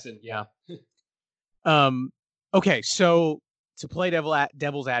 probably. Yeah. Okay, so to play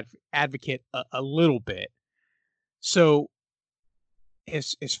devil's advocate a little bit. So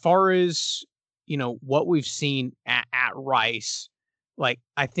as far as, what we've seen at Rice,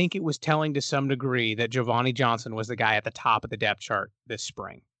 I think it was telling to some degree that Giovanni Johnson was the guy at the top of the depth chart this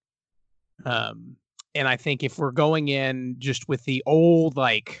spring. And I think if we're going in just with the old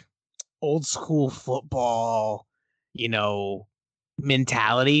school football,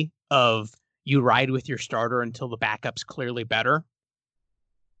 mentality of you ride with your starter until the backup's clearly better.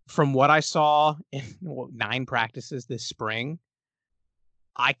 From what I saw in 9 practices this spring,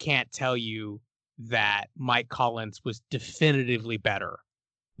 I can't tell you that Mike Collins was definitively better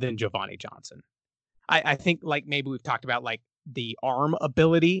than Giovanni Johnson. I think maybe we've talked about the arm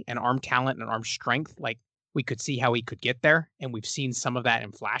ability and arm talent and arm strength. We could see how he could get there, and we've seen some of that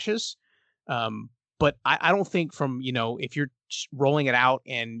in flashes. But I don't think from, if you're rolling it out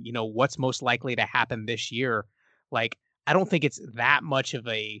and, what's most likely to happen this year, I don't think it's that much of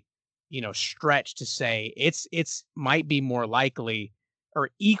a, stretch to say it's might be more likely or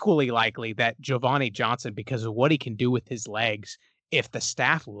equally likely that Giovanni Johnson, because of what he can do with his legs, if the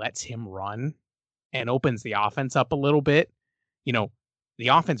staff lets him run and opens the offense up a little bit, the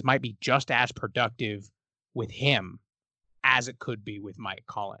offense might be just as productive with him as it could be with Mike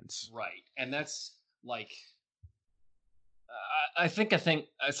Collins. Right. And that's I think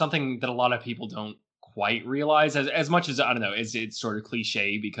something that a lot of people don't quite realize, as much as, I don't know, it's sort of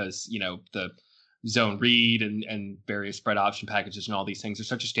cliche because, the zone read and various spread option packages and all these things are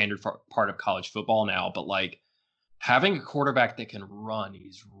such a standard part of college football now. But having a quarterback that can run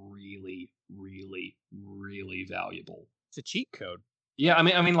is really, really, really valuable. It's a cheat code. Yeah. I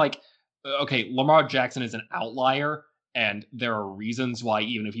mean, okay, Lamar Jackson is an outlier, and there are reasons why,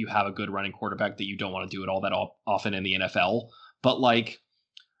 even if you have a good running quarterback, that you don't want to do it all that often in the NFL. But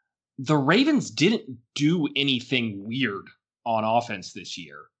the Ravens didn't do anything weird on offense this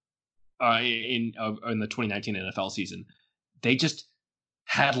year in the 2019 NFL season. They just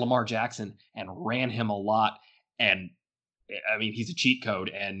had Lamar Jackson and ran him a lot. And I mean, he's a cheat code,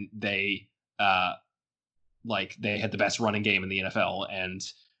 and they they had the best running game in the NFL, and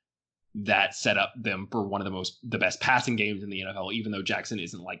that set up them for one of the best passing games in the NFL, even though Jackson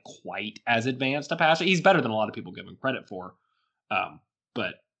isn't quite as advanced a passer. He's better than a lot of people give him credit for.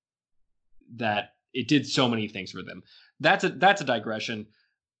 But that it did so many things for them. That's a digression.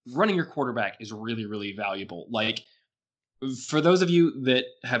 Running your quarterback is really, really valuable. For those of you that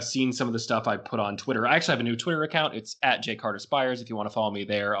have seen some of the stuff I put on Twitter, I actually have a new Twitter account. It's @JCarterSpires. If you want to follow me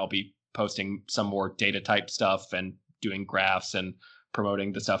there, I'll be posting some more data type stuff and doing graphs and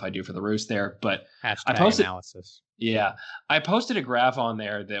promoting the stuff I do for the Roost there. But I Hashtag posted, analysis. yeah, I posted a graph on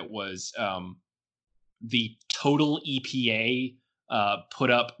there that was the total EPA put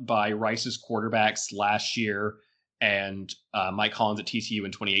up by Rice's quarterbacks last year and Mike Collins at TCU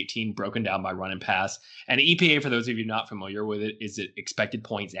in 2018, broken down by run and pass. And EPA, for those of you not familiar with it, is it expected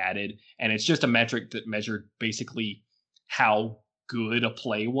points added. And it's just a metric that measured basically how good a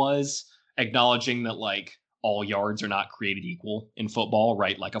play was, acknowledging that like all yards are not created equal in football,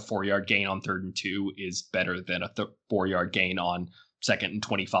 right? Like a 4-yard gain on 3rd and 2 is better than a 4-yard gain on 2nd and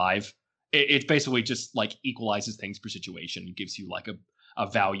 25. It's basically just like equalizes things per situation and gives you like a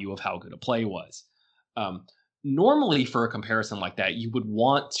value of how good a play was. Normally for a comparison like that, you would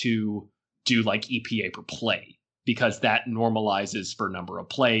want to do like EPA per play because that normalizes for number of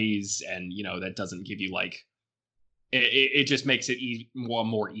plays. And, you know, that doesn't give you like, it just makes it a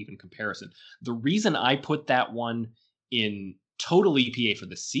more even comparison. The reason I put that one in total EPA for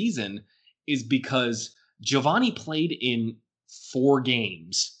the season is because Giovanni played in 4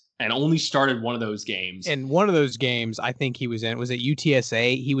 games and only started one of those games. And one of those games, I think he was in, was at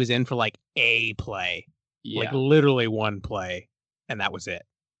UTSA. He was in for like a play, like literally one play, and that was it.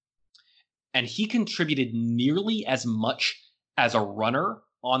 And he contributed nearly as much as a runner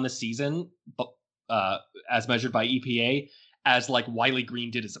on the season, as measured by EPA, as like Wiley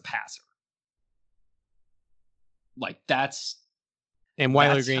Green did as a passer. Like that's. And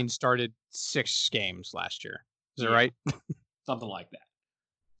Wiley Green started 6 games last year. Is that right? Something like that.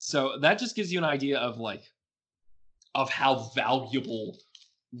 So that just gives you an idea of like, of how valuable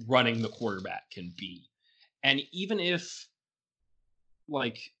running the quarterback can be. And even if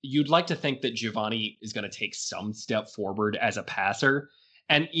like you'd like to think that Giovanni is going to take some step forward as a passer,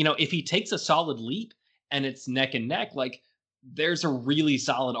 and you know, if he takes a solid leap and it's neck and neck, like there's a really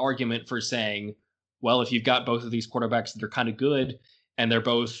solid argument for saying, well, if you've got both of these quarterbacks that are kind of good and they're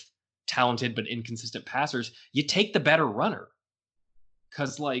both talented but inconsistent passers, you take the better runner.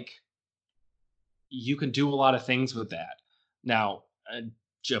 Because, like, you can do a lot of things with that. Now,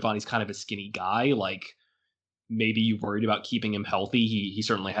 Giovanni's kind of a skinny guy. Like, maybe you worried about keeping him healthy. He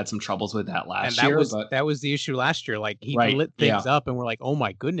certainly had some troubles with that last year. That was the issue last year. Like, he lit things up, and we're like, oh,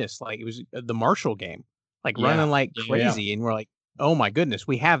 my goodness. Like, it was the Marshall game. Like, running like crazy. Yeah. And we're like, oh, my goodness,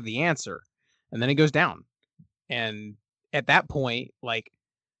 we have the answer. And then it goes down. And at that point, like,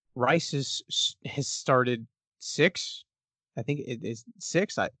 Rice has started 6. I think it is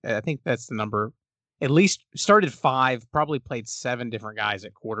 6. I think that's the number. At least started 5, probably played 7 different guys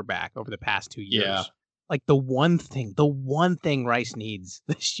at quarterback over the past 2 years. Yeah. Like the one thing Rice needs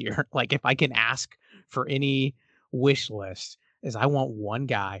this year, like if I can ask for any wish list, is I want one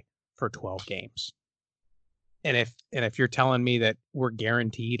guy for 12 games. And if you're telling me that we're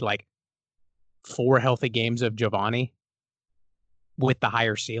guaranteed like 4 healthy games of Giovanni with the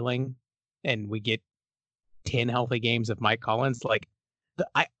higher ceiling, and we get 10 healthy games of Mike Collins,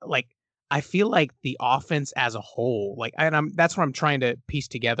 I feel like the offense as a whole, like, and that's what I'm trying to piece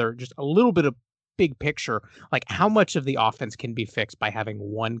together, just a little bit of big picture, like how much of the offense can be fixed by having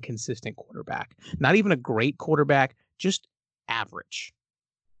one consistent quarterback, not even a great quarterback, just average.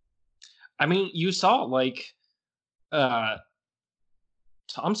 I mean, you saw like Tom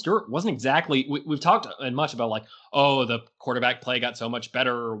Stewart wasn't exactly. We've talked much about like, oh, the quarterback play got so much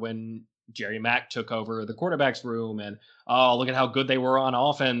better when Jerry Mack took over the quarterback's room, and oh, look at how good they were on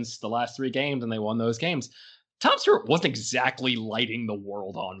offense the last 3 games, and they won those games. Tom Stewart wasn't exactly lighting the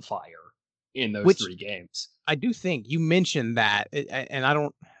world on fire in those 3 games. I do think you mentioned that, and I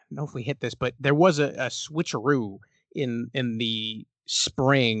don't know if we hit this, but there was a switcheroo in the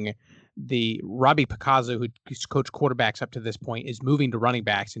spring. The Robbie Picasso, who's coached quarterbacks up to this point, is moving to running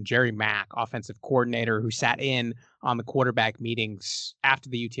backs, and Jerry Mack, offensive coordinator, who sat in on the quarterback meetings after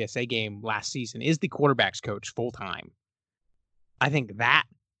the UTSA game last season, is the quarterbacks coach full time. I think that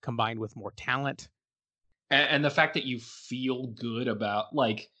combined with more talent, and the fact that you feel good about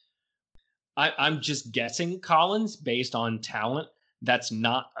like, I'm just guessing Collins based on talent. That's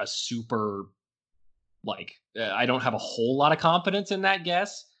not a super like I don't have a whole lot of confidence in that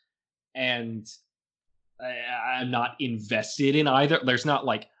guess. And I'm not invested in either. There's not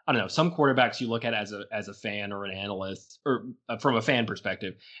like, I don't know, some quarterbacks you look at as a fan or an analyst or from a fan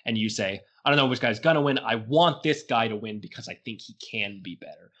perspective, and you say, I don't know which guy's going to win. I want this guy to win because I think he can be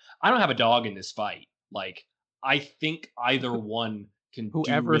better. I don't have a dog in this fight. Like, I think either one can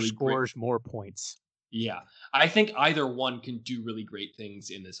whoever do really scores more points. Yeah. I think either one can do really great things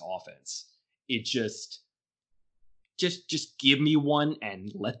in this offense. It just give me one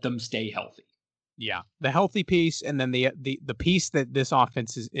and let them stay healthy. Yeah, the healthy piece, and then the piece that this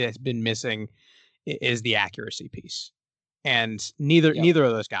offense has been missing is the accuracy piece, and neither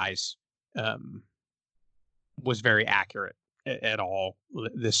of those guys was very accurate at all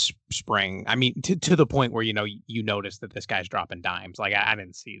this spring. I mean, to the point where you notice that this guy's dropping dimes. Like I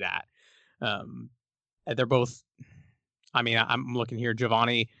didn't see that. They're both. I mean, I'm looking here.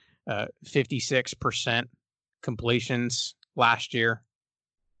 Giovanni, 56% completions last year.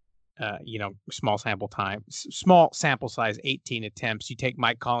 Small sample size, 18 attempts. You take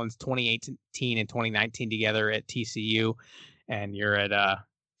Mike Collins 2018 and 2019 together at TCU, and you're at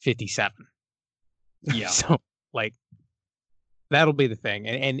 57. Yeah. So like that'll be the thing.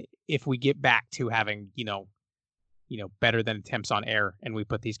 And if we get back to having, better than attempts on air, and we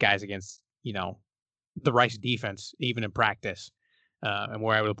put these guys against, the Rice defense, even in practice, and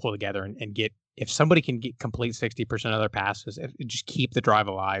we're able to pull together and get, if somebody can complete 60% of their passes, just keep the drive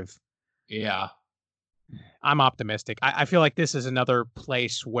alive. Yeah. I'm optimistic. I feel like this is another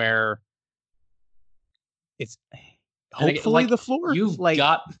place where it's hopefully the floor. You've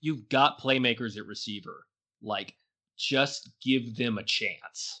got playmakers at receiver. Like, just give them a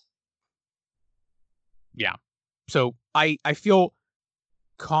chance. Yeah. So I feel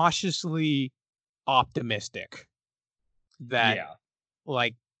cautiously optimistic that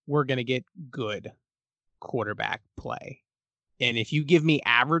like we're going to get good quarterback play. And if you give me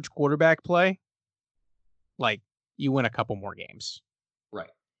average quarterback play, like you win a couple more games. Right.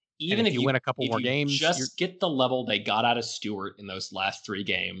 Even if you win a couple more games, just get the level they got out of Stewart in those last 3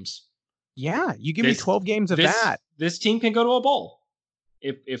 games. Yeah, you give me 12 games of that. This team can go to a bowl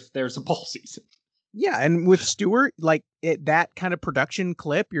if there's a bowl season. Yeah, and with Stewart, like that kind of production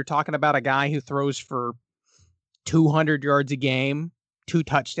clip, you're talking about a guy who throws for 200 yards a game, 2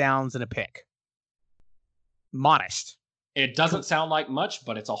 touchdowns, and a pick. Modest. It doesn't sound like much,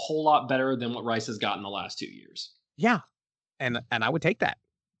 but it's a whole lot better than what Rice has gotten the last 2 years. Yeah, and I would take that.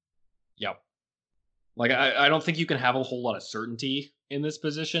 Yep. Like I don't think you can have a whole lot of certainty in this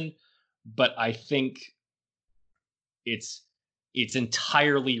position, but I think it's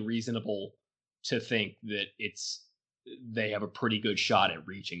entirely reasonable to think that they have a pretty good shot at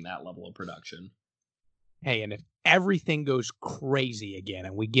reaching that level of production. Hey, and if everything goes crazy again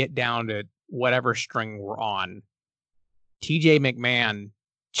and we get down to whatever string we're on, TJ McMahon,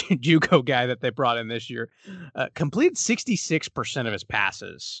 JUCO guy that they brought in this year, completed 66% of his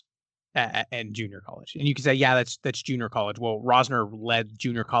passes in junior college. And you can say, yeah, that's junior college. Well, Rosner led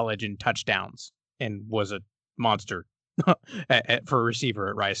junior college in touchdowns and was a monster for a receiver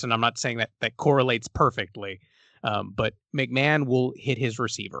at Rice. And I'm not saying that correlates perfectly, but McMahon will hit his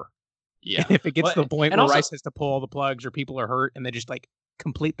receiver. Yeah. And if it gets to the point where Rice has to pull all the plugs or people are hurt and they just like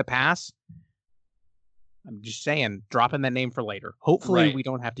complete the pass, I'm just saying, dropping that name for later. Hopefully we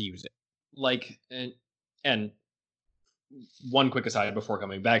don't have to use it. Like, and one quick aside before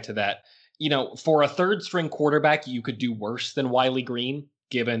coming back to that, for a third string quarterback, you could do worse than Wiley Green,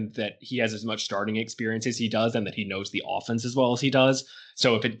 given that he has as much starting experience as he does and that he knows the offense as well as he does.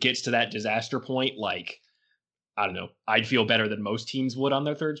 So if it gets to that disaster point, like, I don't know, I'd feel better than most teams would on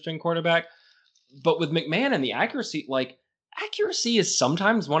their third string quarterback. But with McMahon and the accuracy, like, accuracy is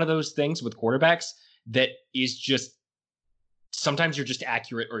sometimes one of those things with quarterbacks that is just, sometimes you're just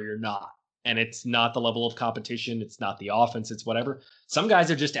accurate or you're not. And it's not the level of competition. It's not the offense. It's whatever. Some guys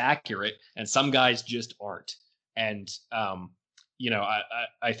are just accurate and some guys just aren't. And,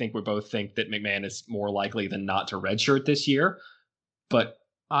 I think we both think that McMahon is more likely than not to redshirt this year. But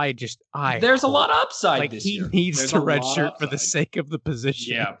there's a lot of upside this year. He needs to redshirt for the sake of the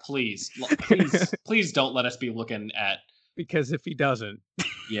position. Yeah, please don't let us be looking at. Because if he doesn't.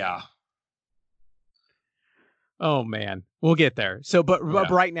 Yeah. Oh man, we'll get there. So, but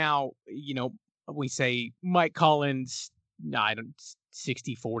right now, we say Mike Collins,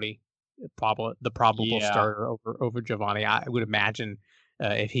 60-40, the probable starter over Giovanni. I would imagine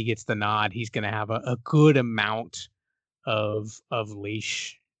if he gets the nod, he's going to have a good amount of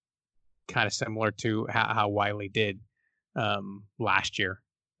leash, kind of similar to how Wiley did last year.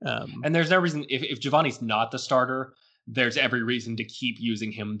 And there's no reason if Giovanni's not the starter, there's every reason to keep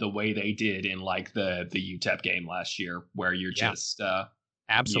using him the way they did in like the UTEP game last year, where you're just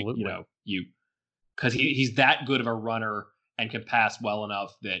absolutely because he's that good of a runner and can pass well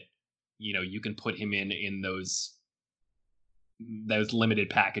enough that you can put him in those limited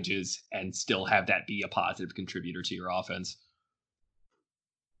packages and still have that be a positive contributor to your offense.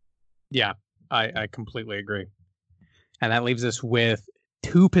 Yeah, I completely agree. And that leaves us with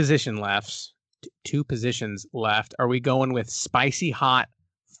two positions left. Are we going with spicy hot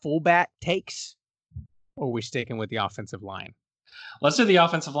fullback takes, or are we sticking with the offensive line? Let's do the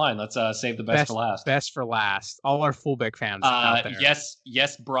offensive line. Let's save the best for last. Best for last. All our fullback fans out there.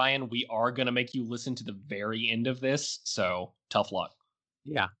 Yes, Brian. We are gonna make you listen to the very end of this. So tough luck.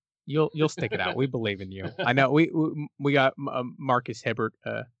 Yeah, you'll stick it out. We believe in you. I know we got Marcus Hibbert,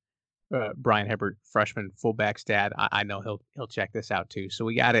 Brian Hibbert, freshman fullback's dad. I know he'll check this out too. So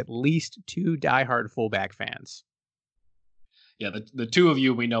we got at least 2 diehard fullback fans. Yeah, the 2 of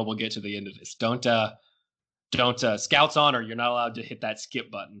you we know will get to the end of this. Don't Scouts Honor. You're not allowed to hit that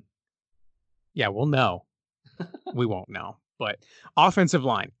skip button. Yeah, we'll know. We won't know. But offensive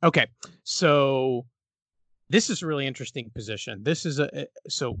line. Okay, so this is a really interesting position. This is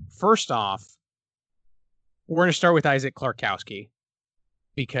so first off, we're going to start with Isaac Kwiatkowski,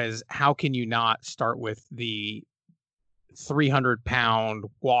 because how can you not start with the 300-pound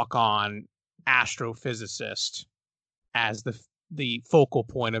walk-on astrophysicist as the focal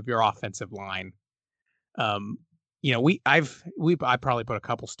point of your offensive line? You know, I probably put a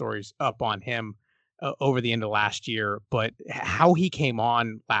couple stories up on him over the end of last year, but how he came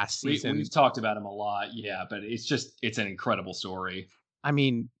on last season. We've talked about him a lot, yeah, but it's an incredible story. I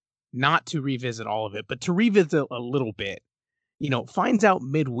mean, not to revisit all of it, but to revisit a little bit, you know, finds out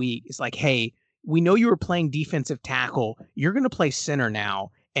midweek, it's like, hey, we know you were playing defensive tackle. You're going to play center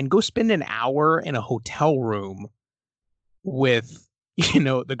now, and go spend an hour in a hotel room with, you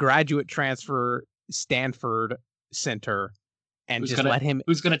know, the graduate transfer Stanford center, and let him.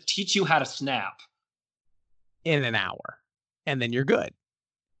 Who's going to teach you how to snap in an hour, and then you're good.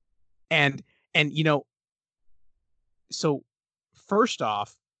 And you know, so first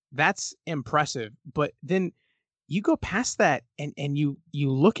off, that's impressive, but then you go past that and you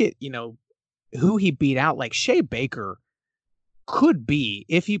look at, you know, who he beat out. Like Shea Baker could be,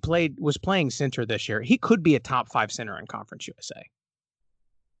 if he was playing center this year, he could be a top 5 center in Conference USA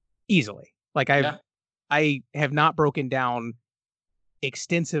easily. Like I have not broken down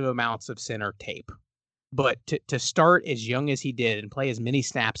extensive amounts of center tape, but to start as young as he did and play as many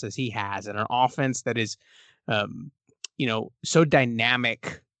snaps as he has in an offense that is, you know, so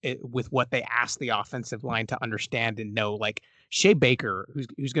dynamic with what they ask the offensive line to understand and know, like Shea Baker,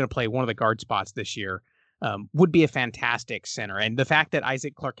 who's going to play one of the guard spots this year, would be a fantastic center. And the fact that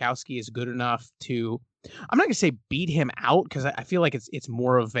Isaac Kwiatkowski is good enough to, I'm not going to say beat him out, because I feel like it's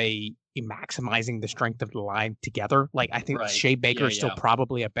more of a maximizing the strength of the line together. Like I think Shea Baker is still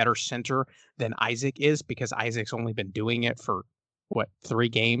probably a better center than Isaac is, because Isaac's only been doing it for 3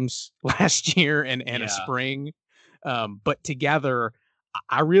 games last year and a spring. But together,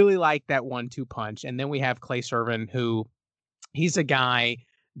 I really like that 1-2 punch. And then we have Clay Servin, who he's a guy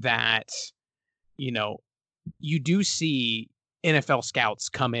that, you know, you do see NFL scouts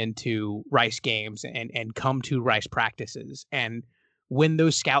come into Rice games and come to Rice practices. And when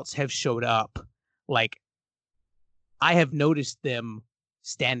those scouts have showed up, like I have noticed them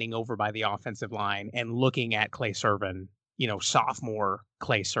standing over by the offensive line and looking at Clay Servin, you know, sophomore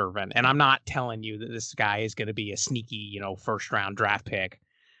Clay Servin. And I'm not telling you that this guy is going to be a sneaky, you know, 1st round draft pick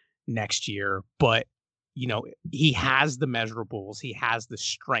next year, but, you know, he has the measurables, he has the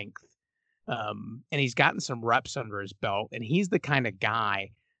strength, and he's gotten some reps under his belt, and he's the kind of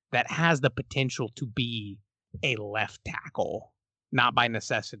guy that has the potential to be a left tackle, not by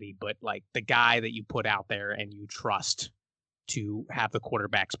necessity, but like the guy that you put out there and you trust to have the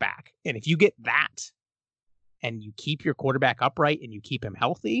quarterback's back. And if you get that, and you keep your quarterback upright and you keep him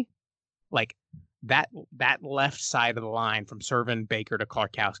healthy, like that left side of the line from Servin, Baker to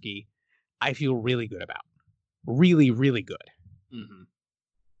Kwiatkowski, I feel really good about. Really, really good. Mm-hmm.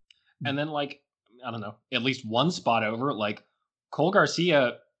 And then, like, I don't know, at least one spot over, like Cole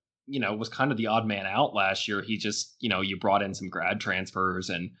Garcia, you know, was kind of the odd man out last year. He just, you know, you brought in some grad transfers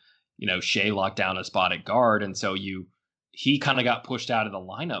and, you know, Shea locked down a spot at guard. And so he kind of got pushed out of the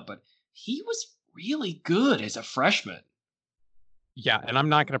lineup, but he was really good as a freshman. Yeah, and I'm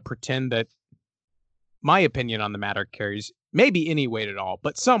not going to pretend that my opinion on the matter carries maybe any weight at all,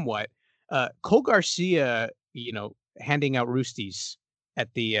 but somewhat. Cole Garcia, you know, handing out roosties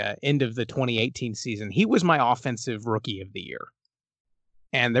at the end of the 2018 season, he was my offensive rookie of the year.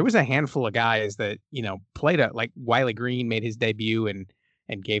 And there was a handful of guys that, you know, played like Wiley Green made his debut and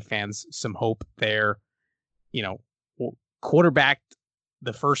gave fans some hope there. You know, quarterbacked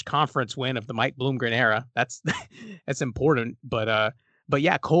the first conference win of the Mike Bloomgren era. That's important. But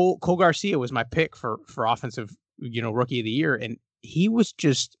yeah, Cole Garcia was my pick for offensive, you know, rookie of the year, and he was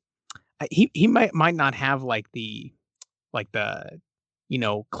just he might not have like the you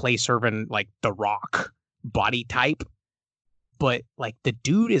know, Clay Servin, like the Rock body type, but like the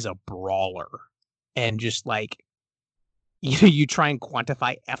dude is a brawler, and just like, you know, you try and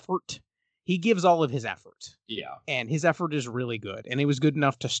quantify effort, he gives all of his effort. Yeah. And his effort is really good. And he was good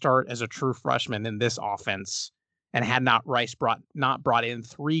enough to start as a true freshman in this offense, and had not Rice not brought in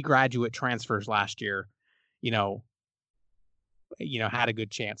 3 graduate transfers last year, had a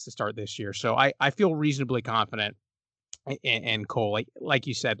good chance to start this year. So I feel reasonably confident in Cole. Like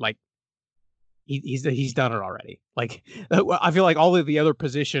you said, like he's done it already. Like I feel like all of the other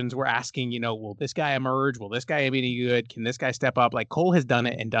positions we're asking, will this guy emerge? Will this guy be any good? Can this guy step up? Like Cole has done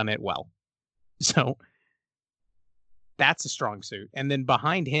it and done it well. So that's a strong suit. And then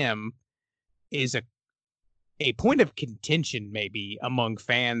behind him is a point of contention maybe among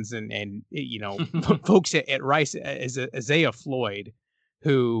fans and folks at Rice, is Isaiah Floyd,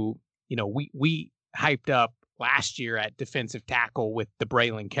 who, we hyped up last year at defensive tackle with the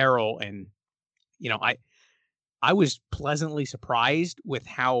Braylon Carroll. And, I was pleasantly surprised with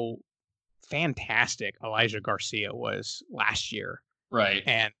how fantastic Elijah Garcia was last year. Right.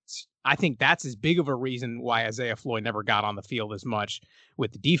 And I think that's as big of a reason why Isaiah Floyd never got on the field as much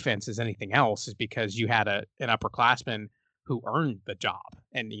with the defense as anything else, is because you had an upperclassman who earned the job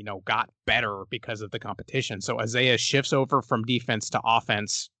and, got better because of the competition. So Isaiah shifts over from defense to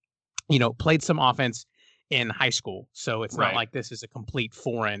offense, played some offense in high school. So it's not like this is a complete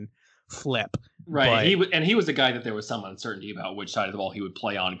foreign flip. Right. But he was a guy that there was some uncertainty about which side of the ball he would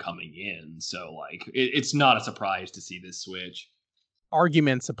play on coming in. So like, it's not a surprise to see this switch.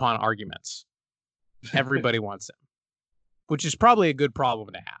 Arguments upon arguments. Everybody wants him, which is probably a good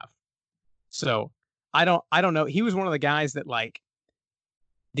problem to have. So I don't know. He was one of the guys that, like,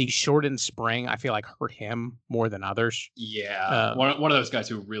 the shortened spring, I feel like hurt him more than others. Yeah. One of those guys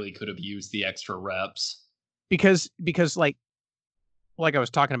who really could have used the extra reps. Because like I was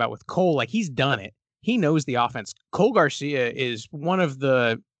talking about with Cole, like he's done it. He knows the offense. Cole Garcia is one of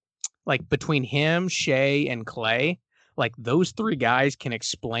the, like, between him, Shea, and Clay, like those 3 guys can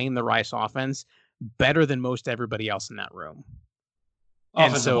explain the Rice offense better than most everybody else in that room.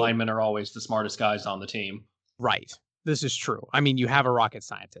 Offensive linemen are always the smartest guys on the team. Right. This is true. I mean, you have a rocket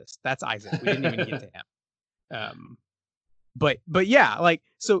scientist. That's Isaac. We didn't even get to him. But yeah, like,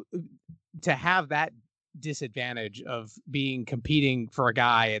 so to have that disadvantage of competing for a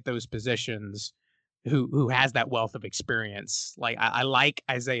guy at those positions who has that wealth of experience, like I like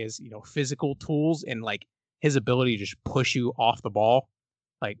Isaiah's, physical tools and like his ability to just push you off the ball.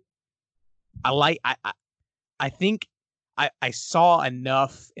 Like I think I saw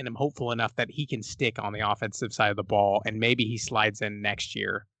enough and I'm hopeful enough that he can stick on the offensive side of the ball, and maybe he slides in next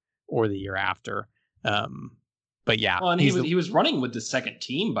year or the year after. But yeah, well, and he was running with the second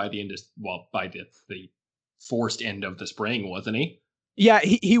team by the end of, by the forced end of the spring, wasn't he? Yeah,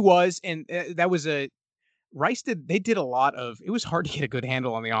 he was, and that was Rice did a lot of, it was hard to get a good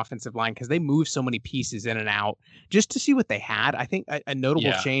handle on the offensive line because they moved so many pieces in and out just to see what they had. I think a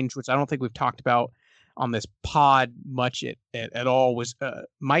notable change, which I don't think we've talked about on this pod much at all, was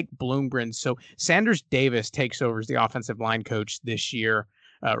Mike Bloomgren. So Sanders Davis takes over as the offensive line coach this year,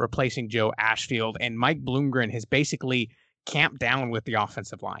 replacing Joe Ashfield. And Mike Bloomgren has basically camped down with the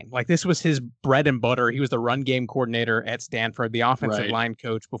offensive line. Like, this was his bread and butter. He was the run game coordinator at Stanford, the offensive line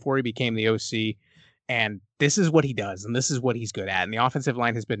coach before he became the OC. And this is what he does, and this is what he's good at. And the offensive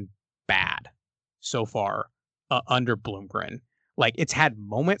line has been bad so far under Bloomgren. Like, it's had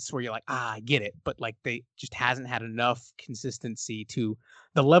moments where you're like, I get it, but like they just hasn't had enough consistency to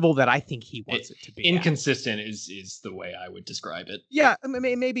the level that I think he wants it to be. Inconsistent is the way I would describe it. Yeah, I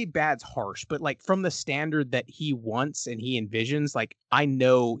mean, maybe bad's harsh, but like from the standard that he wants and he envisions, like I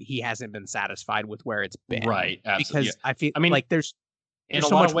know he hasn't been satisfied with where it's been. Right, absolutely. Because I mean, like there's in a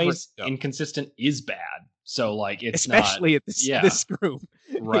lot of ways, inconsistent is bad. So like it's especially at this group,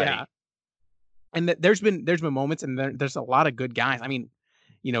 right? Yeah. And there's been moments, and there's a lot of good guys. I mean,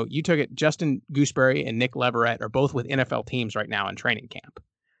 you took it. Justin Gooseberry and Nick Leverett are both with NFL teams right now in training camp.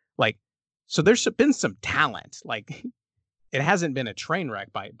 Like, so there's been some talent. Like, it hasn't been a train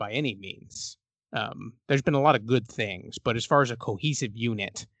wreck by any means. There's been a lot of good things, but as far as a cohesive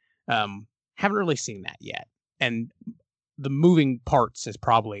unit, haven't really seen that yet. And the moving parts is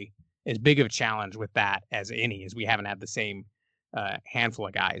probably as big of a challenge with that as any, as we haven't had the same handful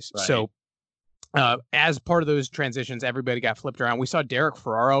of guys. Right. So as part of those transitions, everybody got flipped around. We saw Derek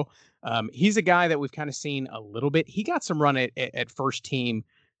Ferraro. He's a guy that we've kind of seen a little bit. He got some run at first team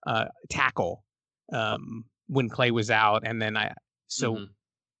tackle when Clay was out. And then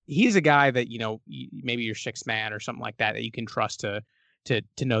he's a guy that, maybe your sixth man or something like that you can trust to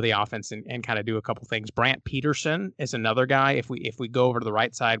know the offense and kind of do a couple things. Brant Peterson is another guy. If we go over to the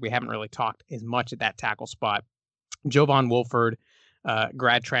right side, we haven't really talked as much at that tackle spot. Jovan Wolford,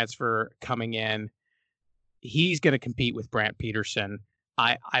 grad transfer coming in. He's going to compete with Brant Peterson.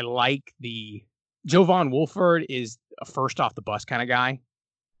 I like the Jovan Wolford is a first off the bus kind of guy.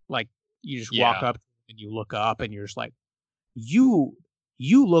 Like you just walk Yeah. up and you look up and you're just like, you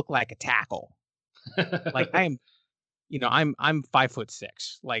look like a tackle. Like I am, I'm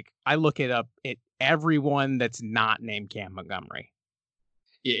 5'6". Like I look it up at everyone that's not named Cam Montgomery.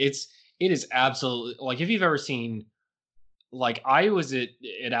 it is absolutely, like, if you've ever seen, like, I was at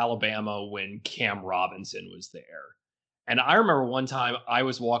Alabama when Cam Robinson was there. And I remember one time I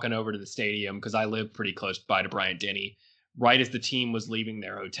was walking over to the stadium because I live pretty close by to Bryant Denny, right as the team was leaving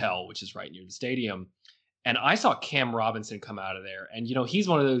their hotel, which is right near the stadium. And I saw Cam Robinson come out of there. And, he's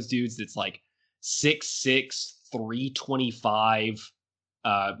one of those dudes that's like 6'6", 325,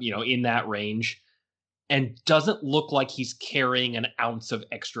 in that range, and doesn't look like he's carrying an ounce of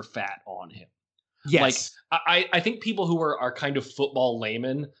extra fat on him. Like, Yes. I think people who are kind of football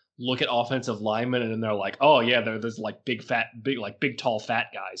laymen look at offensive linemen and they're like, oh yeah, there's like big tall fat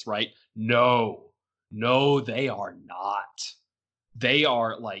guys, right? No, they are not. They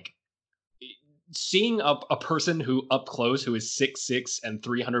are like, seeing a person who up close who is 6'6" and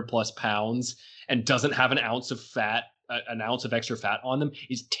 300 plus pounds and doesn't have an ounce of extra fat on them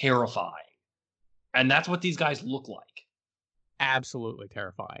is terrifying. And that's what these guys look like. Absolutely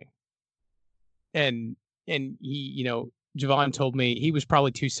terrifying. And he, Javon told me he was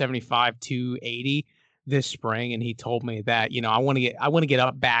probably 275, 280 this spring, and he told me that, I want to get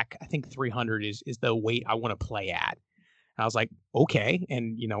up back. I think 300 is the weight I want to play at. And I was like, okay,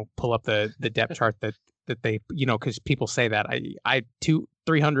 and pull up the depth chart that they, because people say that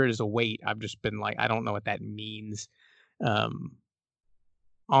 300 is a weight. I've just been like, I don't know what that means.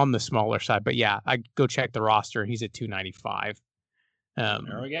 On the smaller side, but yeah, I go check the roster. He's at 295.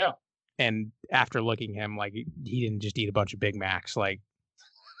 There we go. And after looking at him, like he didn't just eat a bunch of Big Macs, like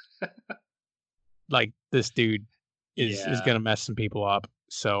this dude is gonna mess some people up.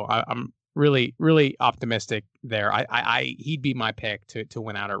 So I'm really, really optimistic there. He'd be my pick to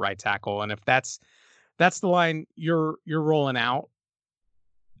win out at right tackle. And if that's the line you're rolling out,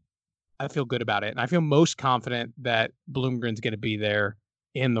 I feel good about it. And I feel most confident that Bloomgren's gonna be there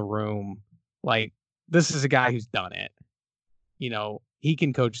in the room. Like, this is a guy who's done it. He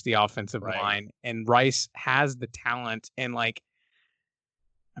can coach the offensive line, and Rice has the talent. And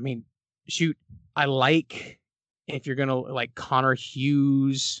shoot, I like, if you're gonna like, Connor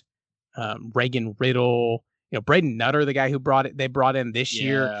Hughes, Reagan Riddle, Braden Nutter, the guy they brought in this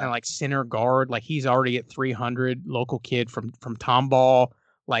year, kind of like center guard. Like, he's already at 300, local kid from Tomball.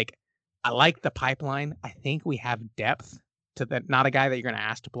 Like, I like the pipeline. I think we have depth to that. Not a guy that you're going to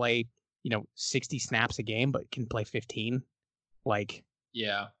ask to play, 60 snaps a game, but can play 15. Like,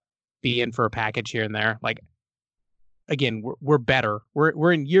 be in for a package here and there. Like, again, we're better.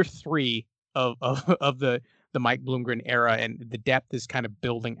 We're in year 3 of the Mike Bloomgren era, and the depth is kind of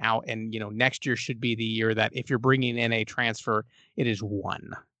building out. And next year should be the year that if you're bringing in a transfer, it is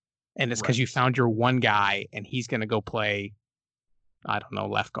one, and it's because you found your one guy, and he's going to go play, I don't know,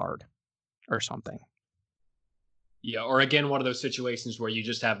 left guard or something. Yeah, or again, one of those situations where you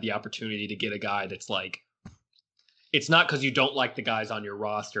just have the opportunity to get a guy that's like, it's not because you don't like the guys on your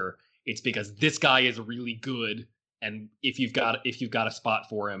roster, it's because this guy is really good, and if you've got a spot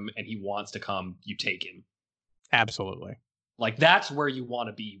for him and he wants to come, you take him. Absolutely. Like, that's where you want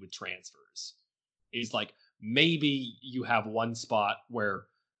to be with transfers. Is like, maybe you have one spot where,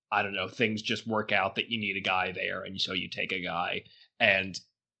 I don't know, things just work out that you need a guy there, and so you take a guy. And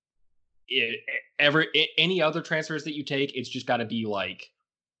any other transfers that you take, it's just got to be like,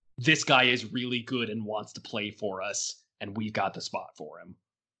 this guy is really good and wants to play for us, and we've got the spot for him.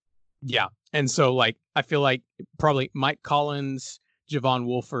 Yeah. And so, like, I feel like probably Mike Collins, Javon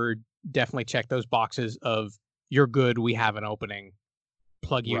Wolford definitely check those boxes of, you're good, we have an opening,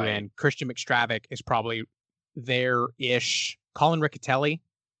 plug you in. Christian McStravick is probably there-ish. Colin Riccatelli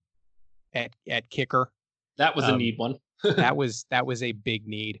at kicker. That was a need one. that was a big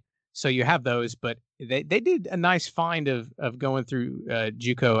need. So you have those, but they did a nice find of going through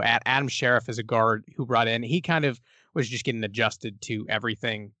JUCO at Adam Sheriff as a guard who brought in. He kind of was just getting adjusted to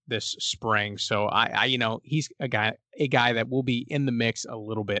everything this spring. So I he's a guy that will be in the mix a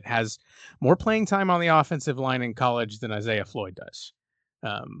little bit, has more playing time on the offensive line in college than Isaiah Floyd does,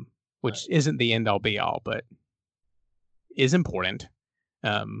 which isn't the end all be all, but is important.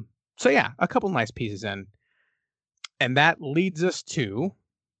 So yeah, a couple nice pieces in. And that leads us to,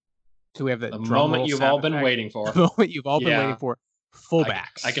 do we have the moment you've all been waiting for? The moment you've all been waiting for.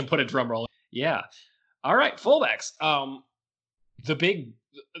 Fullbacks. I can put a drum roll. Yeah. All right, fullbacks. The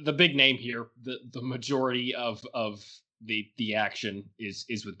big name here, the majority of the action is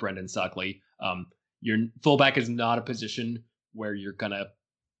with Brendan Suckley. Your fullback is not a position where you're gonna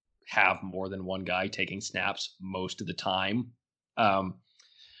have more than one guy taking snaps most of the time.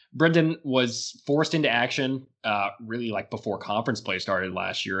 Brendan was forced into action really like before conference play started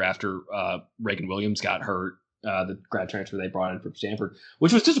last year after Reagan Williams got hurt, the grad transfer they brought in from Stanford,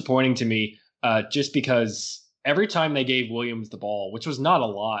 which was disappointing to me just because every time they gave Williams the ball, which was not a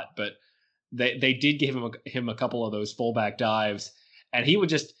lot, but they did give him a couple of those fullback dives, and he would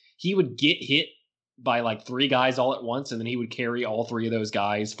get hit by like three guys all at once, and then he would carry all three of those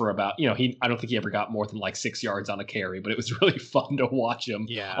guys for about, I don't think he ever got more than like 6 yards on a carry, but it was really fun to watch him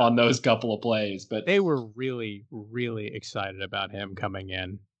on those couple of plays. But they were really, really excited about him coming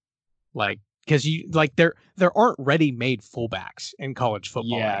in, like, because there aren't ready-made fullbacks in college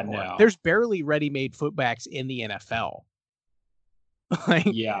football anymore. No. There's barely ready-made fullbacks in the NFL. Like,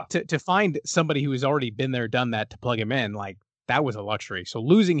 to find somebody who has already been there, done that, to plug him in, like, that was a luxury. So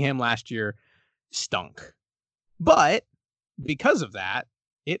losing him last year stunk. But because of that,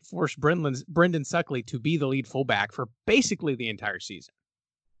 it forced Brendan Suckley to be the lead fullback for basically the entire season.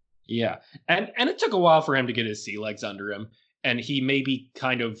 Yeah. And it took a while for him to get his sea legs under him. And he maybe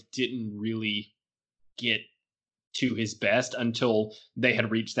kind of didn't really get to his best until they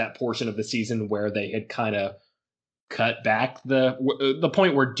had reached that portion of the season where they had kind of cut back the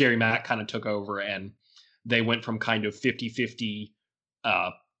point where Jerry Mack kind of took over, and they went from kind of 50-50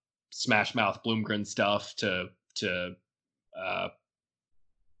 smash mouth Bloomgren stuff to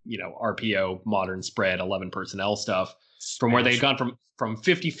RPO, modern spread, 11 personnel stuff, from where they'd gone from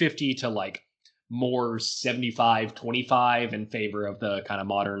 50-50 to like more 75-25 in favor of the kind of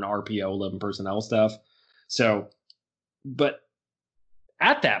modern RPO 11 personnel stuff. So, but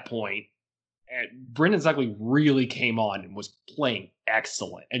at that point, Brendan Suckley really came on and was playing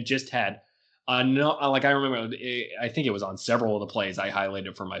excellent and just had I remember, I think it was on several of the plays I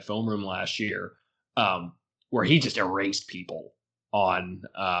highlighted for my film room last year, where he just erased people on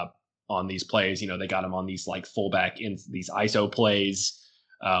these plays. They got him on these like fullback in these ISO plays,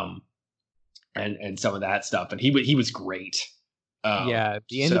 and some of that stuff, and he was great. The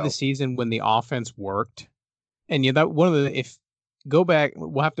end of the season when the offense worked, and that one of the go back,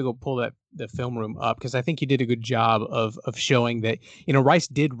 we'll have to go pull the film room up, because I think you did a good job of showing that Rice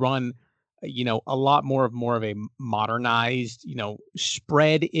did run a lot more of a modernized,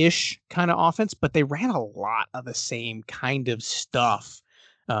 spread-ish kind of offense, but they ran a lot of the same kind of stuff.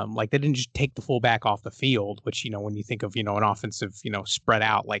 Like, they didn't just take the fullback off the field, which, when you think of, an offensive, spread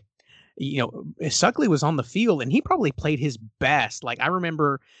out, like, Suckley was on the field and he probably played his best. Like, I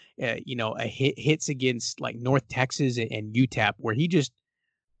remember, hits against like North Texas and UTEP where he just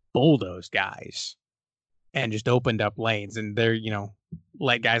bulldozed guys and just opened up lanes, and they're,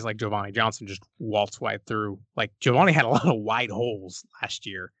 let guys like Giovanni Johnson just waltz wide through. Like, Giovanni had a lot of wide holes last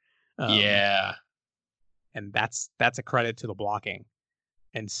year. And that's a credit to the blocking.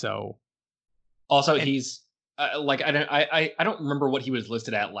 And so also he's I don't remember what he was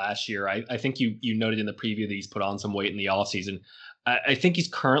listed at last year. I think you noted in the preview that he's put on some weight in the offseason. I think he's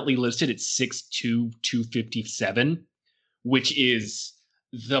currently listed at 6'2", 257, which is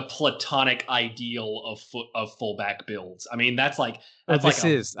the platonic ideal of fullback builds. I mean, that's like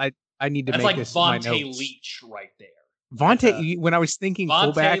I need to make this my notes. Vontae Leach right there. Vontae, when I was thinking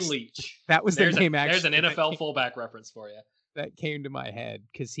fullbacks, Leach. That was the name. There's an NFL fullback reference for you. That came to my head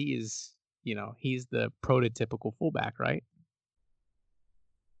because he is, he's the prototypical fullback, right?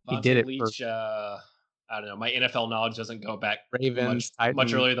 Vontae he did it. Leach, I don't know. My NFL knowledge doesn't go back Ravens,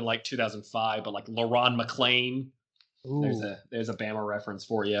 much earlier than like 2005, but like LaRon McClain. Ooh. There's a Bama reference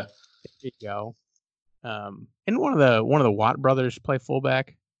for you. There you go. And one of the Watt brothers play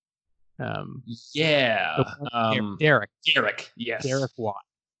fullback. Derek. Yes. Derek Watt.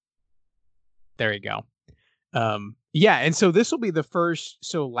 There you go. And so this will be the first.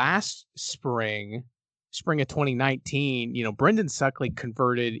 So last spring of 2019, Brendan Suckley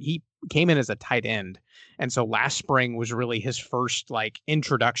converted. He came in as a tight end, and so last spring was really his first like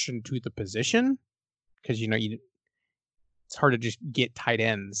introduction to the position, because it's hard to just get tight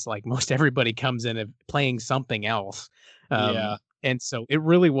ends. Like, most everybody comes in playing something else. And so it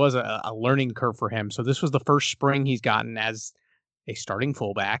really was a learning curve for him. So this was the first spring he's gotten as a starting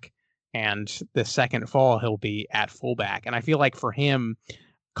fullback, and the second fall he'll be at fullback. And I feel like for him,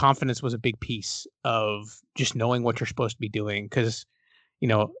 confidence was a big piece of just knowing what you're supposed to be doing. Because,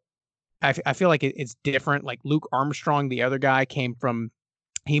 I feel like it's different. Like Luke Armstrong, the other guy,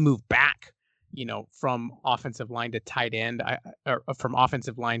 he moved back, from offensive line to tight end, or from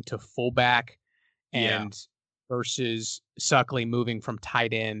offensive line to fullback, and versus Suckley moving from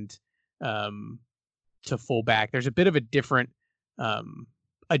tight end to fullback. There's a bit of a different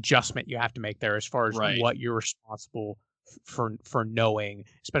adjustment you have to make there as far as what you're responsible for knowing,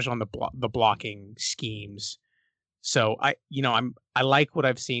 especially on the blocking schemes. So I like what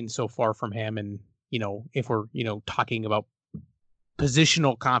I've seen so far from him, and if we're talking about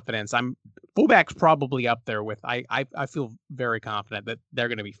positional confidence, fullback's probably up there with I feel very confident that they're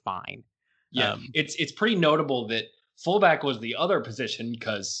going to be fine. Yeah, it's pretty notable that fullback was the other position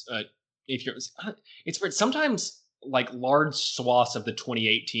because if you're it's sometimes like large swaths of the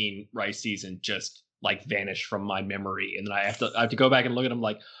 2018 Rice season just like vanish from my memory, and then I have to go back and look at them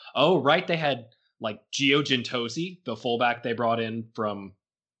like, oh right, they had like Gio Gentosi, the fullback they brought in from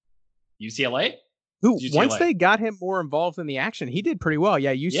UCLA. Who once they got him more involved in the action, he did pretty well.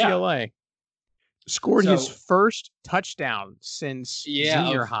 Yeah, UCLA scored his first touchdown since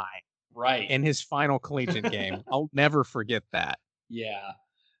junior high. Right. In his final collegiate game. I'll never forget that. Yeah.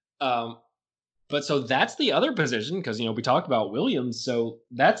 But so that's the other position, because, we talked about Williams. So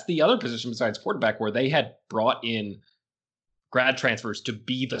that's the other position besides quarterback where they had brought in grad transfers to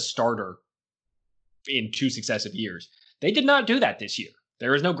be the starter in 2 successive years. They did not do that this year.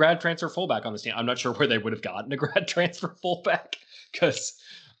 There is no grad transfer fullback on this team. I'm not sure where they would have gotten a grad transfer fullback, because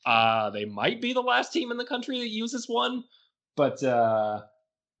they might be the last team in the country that uses one. But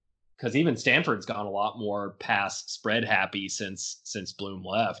because even Stanford's gone a lot more pass spread happy since Bloom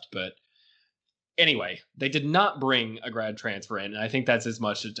left. But anyway, they did not bring a grad transfer in, and I think that's as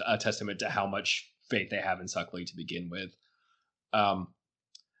much a testament to how much faith they have in Suckley to begin with.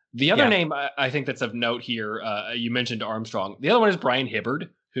 The other name I think that's of note here, you mentioned Armstrong. The other one is Brian Hibbard,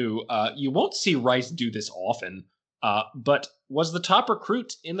 who you won't see Rice do this often, but was the top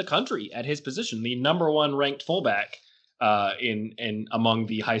recruit in the country at his position, the number 1 ranked fullback in among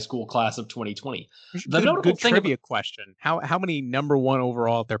the high school class of 2020. The good trivia question: how many number 1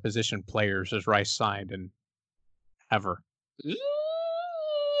 overall at their position players has Rice signed in ever?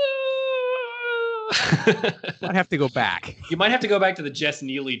 Might have to go back. You might have to go back to the Jess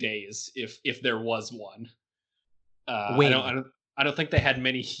Neely days if there was one. I don't think they had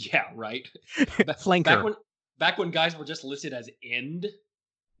many. Yeah, right. Flanker. Back when guys were just listed as end.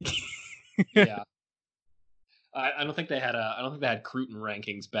 Yeah. I don't think they had Cruton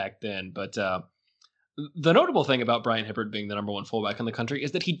rankings back then, but the notable thing about Brian Hibbard being the number 1 fullback in the country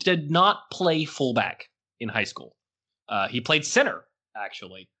is that he did not play fullback in high school. He played center,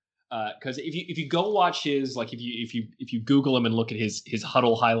 actually. Because if you go watch his, like, if you Google him and look at his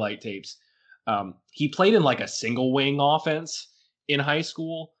huddle highlight tapes, he played in like a single wing offense in high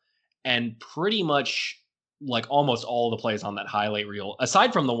school, and pretty much like almost all the plays on that highlight reel,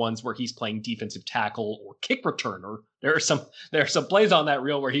 aside from the ones where he's playing defensive tackle or kick returner, there are some plays on that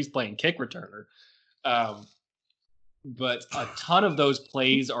reel where he's playing kick returner. But a ton of those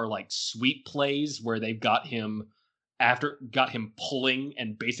plays are like sweep plays where they've got him pulling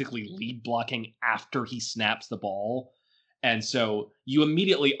and basically lead blocking after he snaps the ball. And so you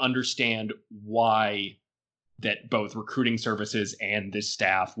immediately understand why that both recruiting services and this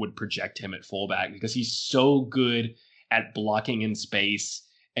staff would project him at fullback, because he's so good at blocking in space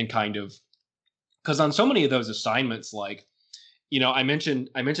and kind of, because on so many of those assignments, like, I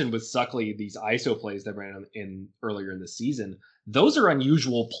mentioned with Suckley, these ISO plays that ran in earlier in the season, those are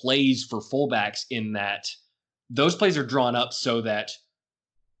unusual plays for fullbacks in that those plays are drawn up so that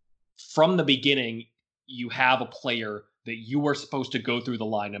from the beginning, you have a player that you are supposed to go through the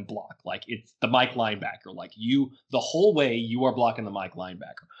line and block. Like, it's the Mike linebacker. Like, the whole way you are blocking the Mike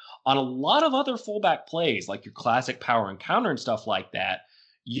linebacker. On a lot of other fullback plays, like your classic power and counter and stuff like that,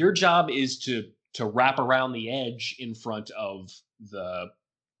 your job is to wrap around the edge in front of the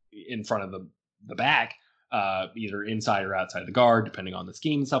back, either inside or outside of the guard, depending on the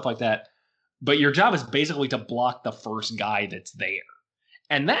scheme and stuff like that. But your job is basically to block the first guy that's there.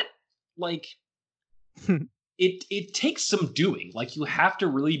 And that, like, it takes some doing. Like, you have to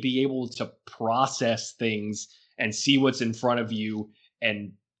really be able to process things and see what's in front of you.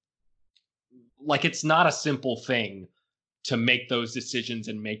 And, like, it's not a simple thing to make those decisions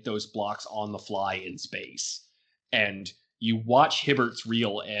and make those blocks on the fly in space. And you watch Hibbard's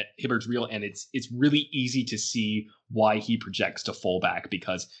reel, and it's really easy to see why he projects to fullback,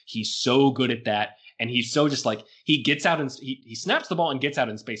 because he's so good at that, and he's so just like, he gets out and he snaps the ball and gets out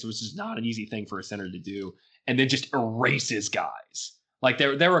in space, which is not an easy thing for a center to do, and then just erases guys. Like,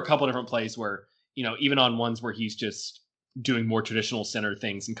 there were a couple different plays where, even on ones where he's just doing more traditional center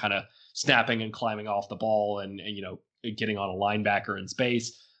things and kind of snapping and climbing off the ball and getting on a linebacker in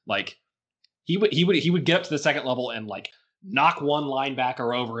space, like he would get up to the second level and like knock one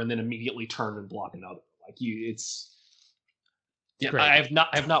linebacker over and then immediately turn and block another. Like, I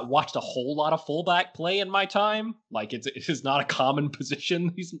have not watched a whole lot of fullback play in my time. Like, it is not a common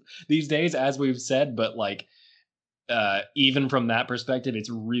position these days, as we've said, but like even from that perspective, it's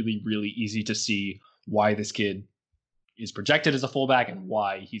really, really easy to see why this kid is projected as a fullback and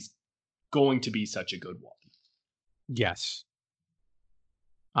why he's going to be such a good one. Yes.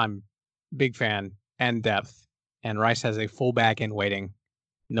 I'm big fan and depth. And Rice has a fullback in waiting.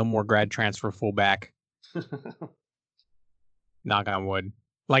 No more grad transfer fullback. Knock on wood.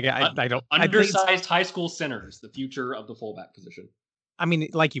 Like I don't undersized high school centers, the future of the fullback position. I mean,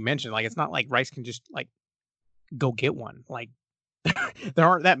 like you mentioned, like it's not like Rice can just like go get one. Like there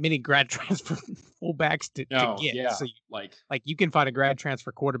aren't that many grad transfer fullbacks to get. Yeah, so like you can find a grad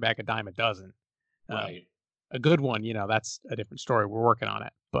transfer quarterback a dime a dozen. Right. A good one, that's a different story. We're working on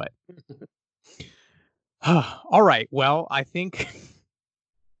it, but all right. Well, I think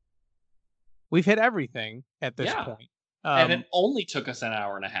we've hit everything at this point. And it only took us an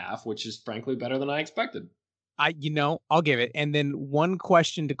hour and a half, which is frankly better than I expected. I'll give it. And then one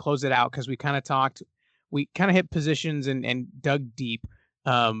question to close it out, because we kind of hit positions and dug deep.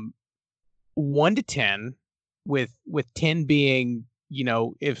 1 to 10, with 10 being,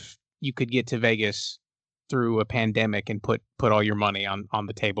 if you could get to Vegas through a pandemic and put all your money on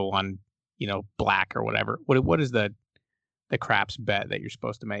the table on, black or whatever. What is the craps bet that you're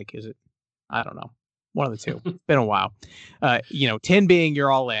supposed to make? Is it, I don't know. One of the two. It's been a while. 10 being you're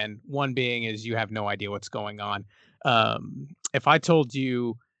all in. 1 being is you have no idea what's going on. If I told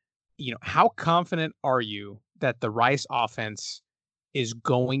you, how confident are you that the Rice offense is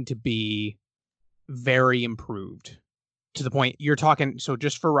going to be very improved to the point you're talking? So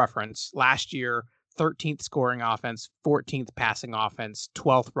just for reference, last year, 13th scoring offense, 14th passing offense,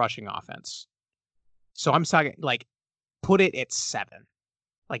 12th rushing offense. So I'm talking like put it at 7,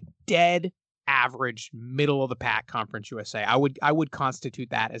 like dead average, middle of the pack Conference USA. I would constitute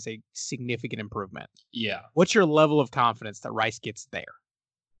that as a significant improvement. Yeah. What's your level of confidence that Rice gets there?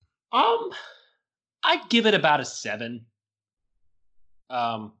 I'd give it about a 7.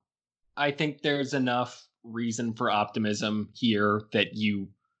 I think there's enough reason for optimism here that you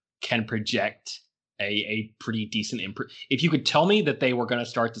can project a pretty decent improve. If you could tell me that they were going to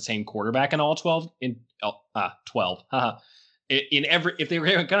start the same quarterback in all 12 if they were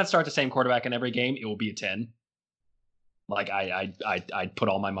going to start the same quarterback in every game, it will be a 10. Like I'd put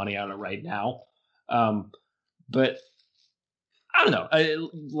all my money on it right now. But I don't know.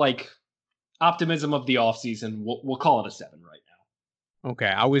 Like optimism of the offseason, we'll call it a 7 right now. Okay,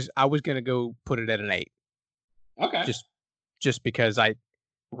 I was going to go put it at an 8. Okay. Just because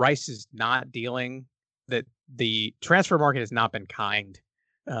Rice is not dealing, that the transfer market has not been kind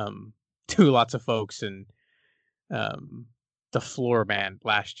to lots of folks, and the floor man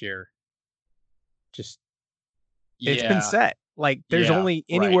last year it's been set. Like there's only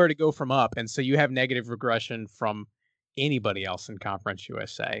anywhere to go from up, and so you have negative regression from anybody else in Conference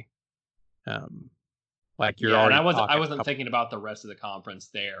USA. Like you're already. And I wasn't thinking about the rest of the conference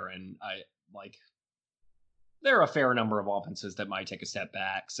there, and there are a fair number of offenses that might take a step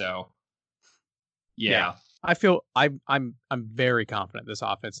back. So yeah. I feel I'm very confident this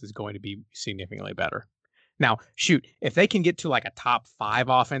offense is going to be significantly better. Now, shoot, if they can get to like a top 5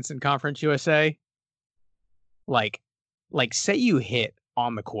 offense in Conference USA, like say you hit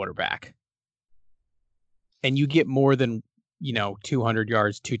on the quarterback and you get more than, 200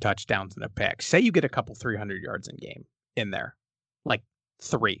 yards, 2 touchdowns and a pick. Say you get a couple 300 yards in there, like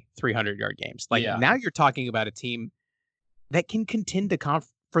 300-yard games. Like now you're talking about a team that can contend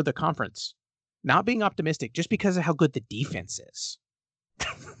for the conference. Not being optimistic just because of how good the defense is.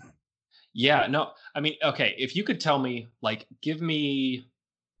 Yeah, no, I mean, okay, if you could tell me, like, give me,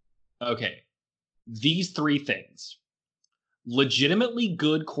 okay, these 3 things: legitimately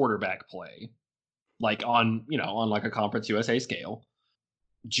good quarterback play, like on like a Conference USA scale,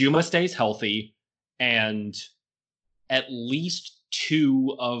 Juma stays healthy, and at least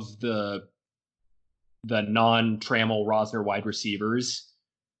 2 of the non-Trammell Rosner wide receivers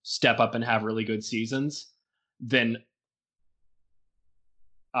step up and have really good seasons, then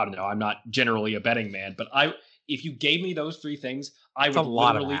I don't know. I'm not generally a betting man, but if you gave me those 3 things, I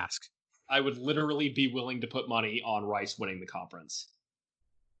would literally be willing to put money on Rice winning the conference.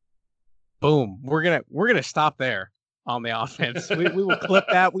 Boom. We're gonna stop there on the offense. We will clip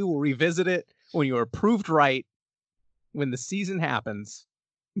that. We will revisit it when you are proved right when the season happens.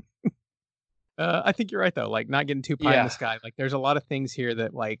 I think you're right though. Like not getting too pie in the sky. Like there's a lot of things here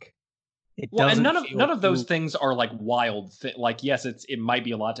that like. And none of those things are like wild. Like yes, it might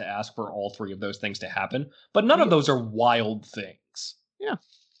be a lot to ask for all 3 of those things to happen, but none of those are wild things. Yeah.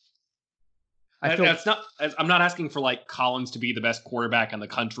 I'm not asking for like Collins to be the best quarterback in the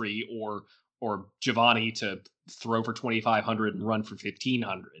country or Giovanni to throw for 2,500 and run for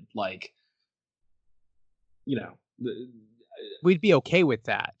 1,500. Like, we'd be okay with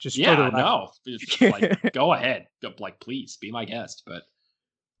that. Just yeah, for the no, like go ahead, like please be my guest. But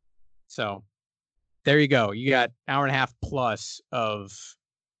so there you go. You got hour and a half plus of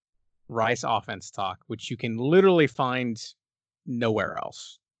Rice offense talk, which you can literally find nowhere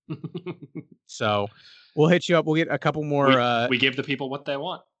else. So we'll hit you up. We'll get a couple more. We give the people what they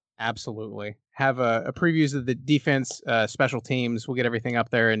want. Absolutely. Have a previews of the defense, special teams. We'll get everything up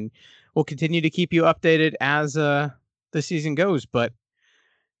there, and we'll continue to keep you updated as the season goes. But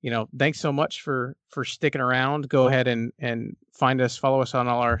thanks so much for sticking around. Go ahead and find us, follow us on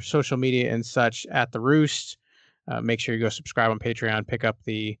all our social media and such at The Roost. Make sure you go subscribe on Patreon, pick up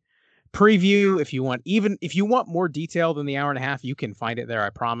the preview if you want. Even if you want more detail than the hour and a half, you can find it there, I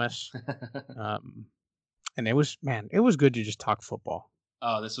promise. And it was good to just talk football.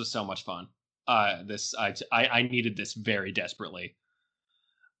 Oh, this was so much fun. I needed this very desperately.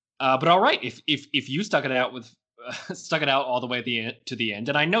 But all right, if you stuck it out all the way to the end,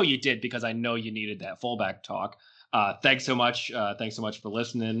 and I know you did because I know you needed that fullback talk. Thanks so much. Thanks so much for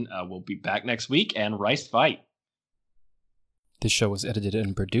listening. We'll be back next week, and Rice fight. This show was edited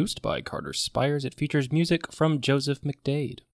and produced by Carter Spires. It features music from Joseph McDade.